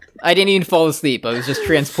 I didn't even fall asleep. I was just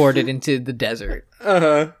transported into the desert.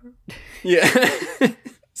 Yeah.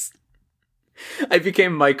 I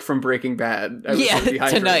became Mike from Breaking Bad. I was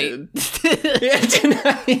tonight.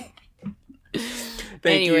 Tonight.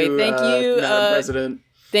 Thank you, Madam President.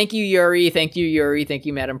 Thank you, Yuri. Thank you, Yuri. Thank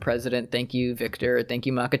you, Madam President. Thank you, Victor. Thank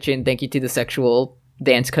you, Makachin. Thank you to the sexual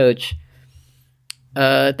dance coach.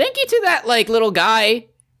 Thank you to that like little guy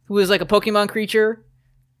who was like a Pokemon creature.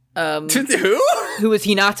 To who? Who was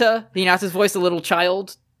Hinata? Hinata's voice, a little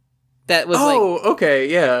child. That was okay,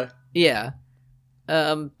 yeah. Yeah.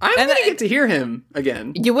 I'm gonna get to hear him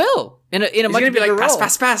again. You will. In a much bigger role. He's gonna be like,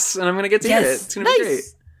 pass, and I'm gonna get to hear it. It's gonna be great.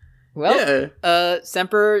 Well,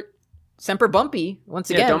 Semper Bumpy, once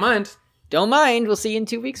again. Yeah, don't mind. Don't mind. We'll see you in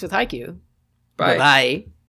 2 weeks with Haikyuu. Bye. Bye.